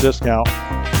get you a discount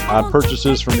on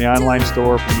purchases from the online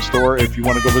store, from the store, if you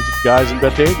want to go visit the guys in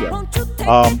Batavia.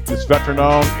 It's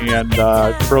veteran-owned, and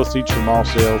proceeds from all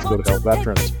sales go to help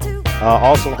veterans.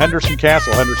 Also, Henderson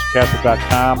Castle,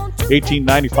 hendersonCastle.com,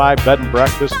 1895 bed and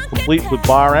breakfast, complete with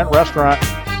bar and restaurant,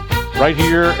 right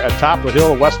here at top of the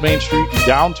hill of West Main Street in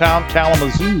downtown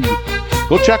Kalamazoo.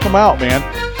 Go check them out, man.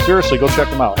 Seriously, go check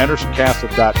them out,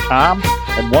 hendersonCastle.com.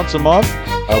 And once a month,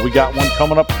 we got one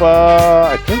coming up,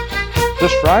 I think,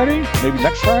 this Friday, maybe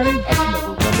next Friday. I can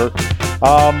never remember.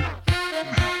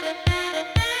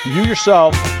 You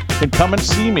yourself can come and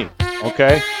see me,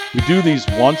 okay? We do these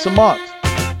once a month.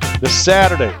 This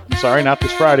Saturday, I'm sorry, not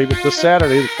this Friday, but this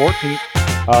Saturday, the 14th,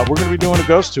 we're going to be doing a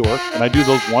ghost tour, and I do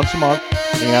those once a month.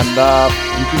 And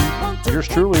yours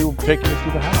truly will take you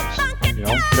through the house.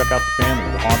 Check out the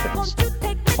family, the hauntings.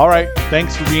 All right,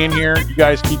 thanks for being here. You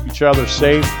guys keep each other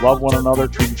safe, love one another,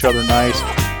 treat each other nice.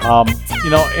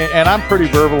 And I'm pretty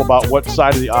verbal about what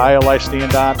side of the aisle I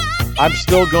stand on. I'm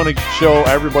still going to show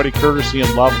everybody courtesy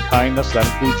and love and kindness. That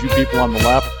includes you people on the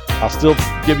left. I'll still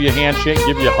give you a handshake,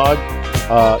 give you a hug.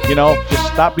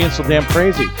 Just stop being so damn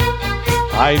crazy.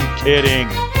 I'm kidding.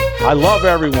 I love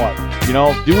everyone.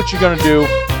 Do what you're going to do.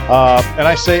 And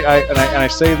I say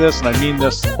this, and I mean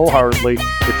this wholeheartedly.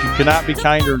 If you cannot be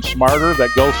kinder and smarter,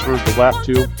 that goes for the left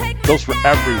too. Goes for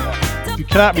everyone. If you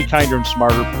cannot be kinder and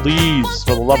smarter, please,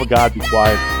 for the love of God, be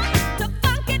quiet.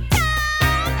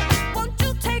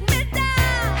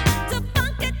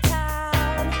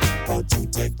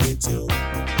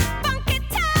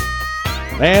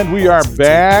 And we are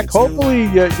back. Hopefully,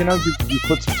 you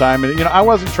put some time in it. I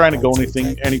wasn't trying to go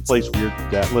any place weird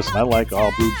with that. Listen, I like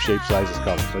all boob shape, sizes,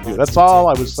 colors. I do. That's all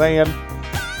I was saying.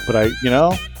 But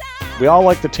we all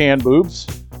like the tan boobs.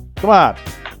 Come on.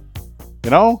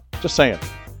 Just saying.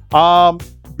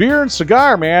 Beer and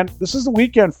cigar, man. This is the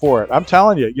weekend for it. I'm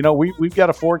telling you. We've got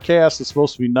a forecast that's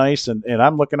supposed to be nice, and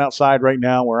I'm looking outside right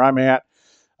now where I'm at.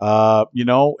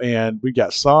 And we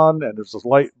got sun, and there's a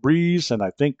light breeze, and I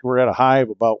think we're at a high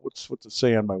of about, what's it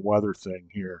say on my weather thing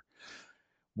here?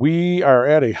 We are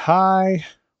at a high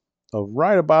of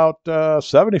right about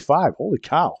 75. Holy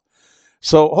cow.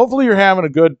 So hopefully you're having a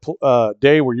good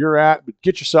day where you're at, but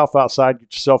get yourself outside,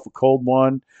 get yourself a cold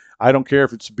one. I don't care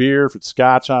if it's beer, if it's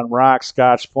scotch on rocks,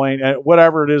 scotch plain,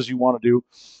 whatever it is you want to do.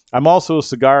 I'm also a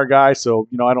cigar guy, so,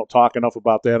 I don't talk enough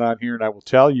about that on here, and I will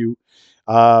tell you,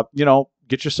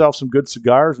 get yourself some good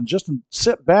cigars and just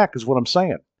sit back is what I'm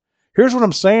saying. Here's what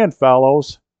I'm saying,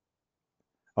 fellows.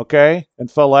 Okay? And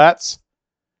fillettes.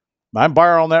 I'm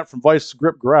borrowing that from Vice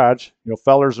Grip Garage,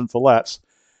 fellers and fillettes.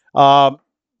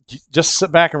 Just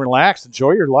sit back and relax.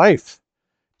 Enjoy your life.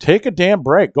 Take a damn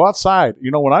break. Go outside.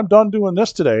 When I'm done doing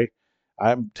this today,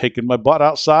 I'm taking my butt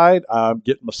outside. I'm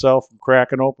getting myself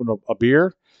cracking open a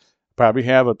beer. Probably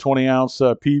have a 20-ounce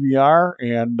PBR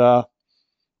and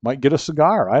might get a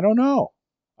cigar. I don't know.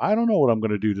 I don't know what I'm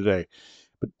going to do today.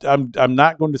 But I'm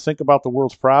not going to think about the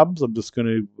world's problems. I'm just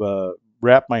going to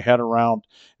wrap my head around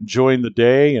enjoying the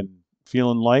day and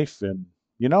feeling life. And,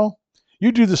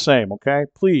 you do the same, okay?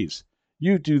 Please,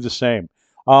 you do the same.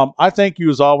 I thank you,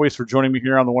 as always, for joining me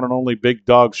here on the one and only Big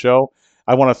Dog Show.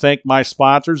 I want to thank my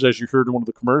sponsors, as you heard in one of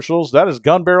the commercials. That is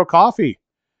Gun Barrel Coffee.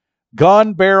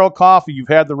 Gun Barrel Coffee. You've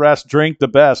had the rest. Drink the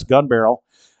best. Gun Barrel.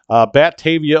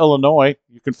 Batavia, Illinois.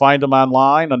 You can find them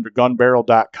online under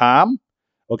gunbarrel.com.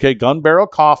 Okay,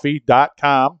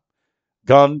 gunbarrelcoffee.com.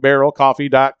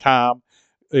 Gunbarrelcoffee.com.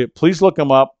 Please look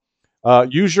them up.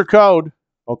 Use your code,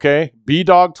 okay,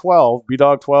 BDOG12.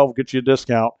 BDOG12 will get you a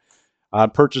discount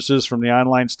on purchases from the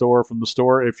online store, from the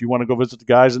store, if you want to go visit the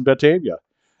guys in Batavia.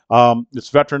 It's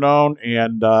veteran-owned,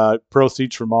 and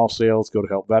proceeds from all sales go to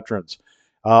help veterans.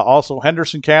 Also,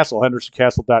 Henderson Castle,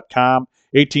 hendersoncastle.com.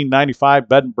 1895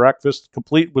 bed and breakfast,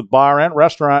 complete with bar and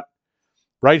restaurant,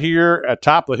 right here at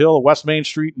top of the hill of West Main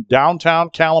Street in downtown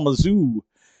Kalamazoo.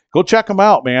 Go check them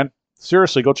out, man.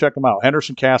 Seriously, go check them out.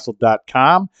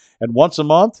 hendersoncastle.com. And once a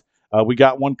month, we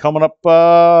got one coming up,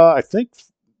 I think,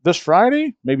 this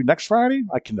Friday, maybe next Friday.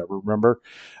 I can never remember.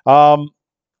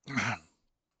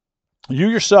 You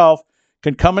yourself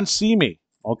can come and see me,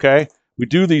 okay? We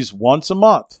do these once a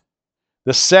month.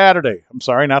 This Saturday, I'm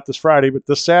sorry, not this Friday, but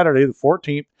this Saturday, the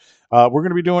 14th, we're going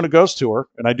to be doing a ghost tour,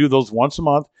 and I do those once a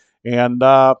month. And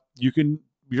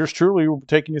yours truly will be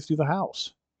taking you through the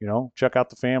house. Check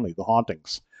out the family, the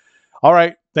hauntings. All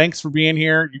right, thanks for being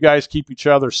here. You guys keep each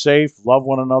other safe, love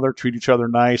one another, treat each other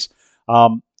nice.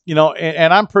 And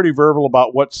I'm pretty verbal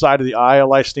about what side of the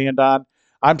aisle I stand on.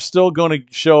 I'm still going to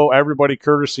show everybody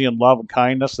courtesy and love and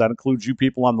kindness. That includes you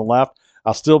people on the left.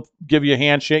 I'll still give you a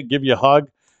handshake, give you a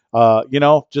hug.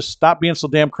 Just stop being so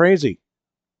damn crazy.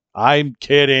 I'm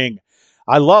kidding.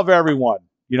 I love everyone.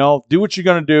 Do what you're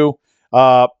going to do.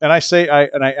 And I say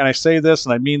this,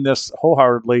 and I mean this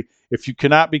wholeheartedly. If you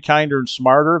cannot be kinder and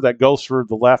smarter, that goes for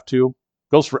the left too.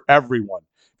 Goes for everyone.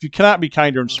 If you cannot be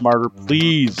kinder and smarter,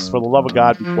 please, for the love of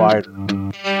God, be quieter.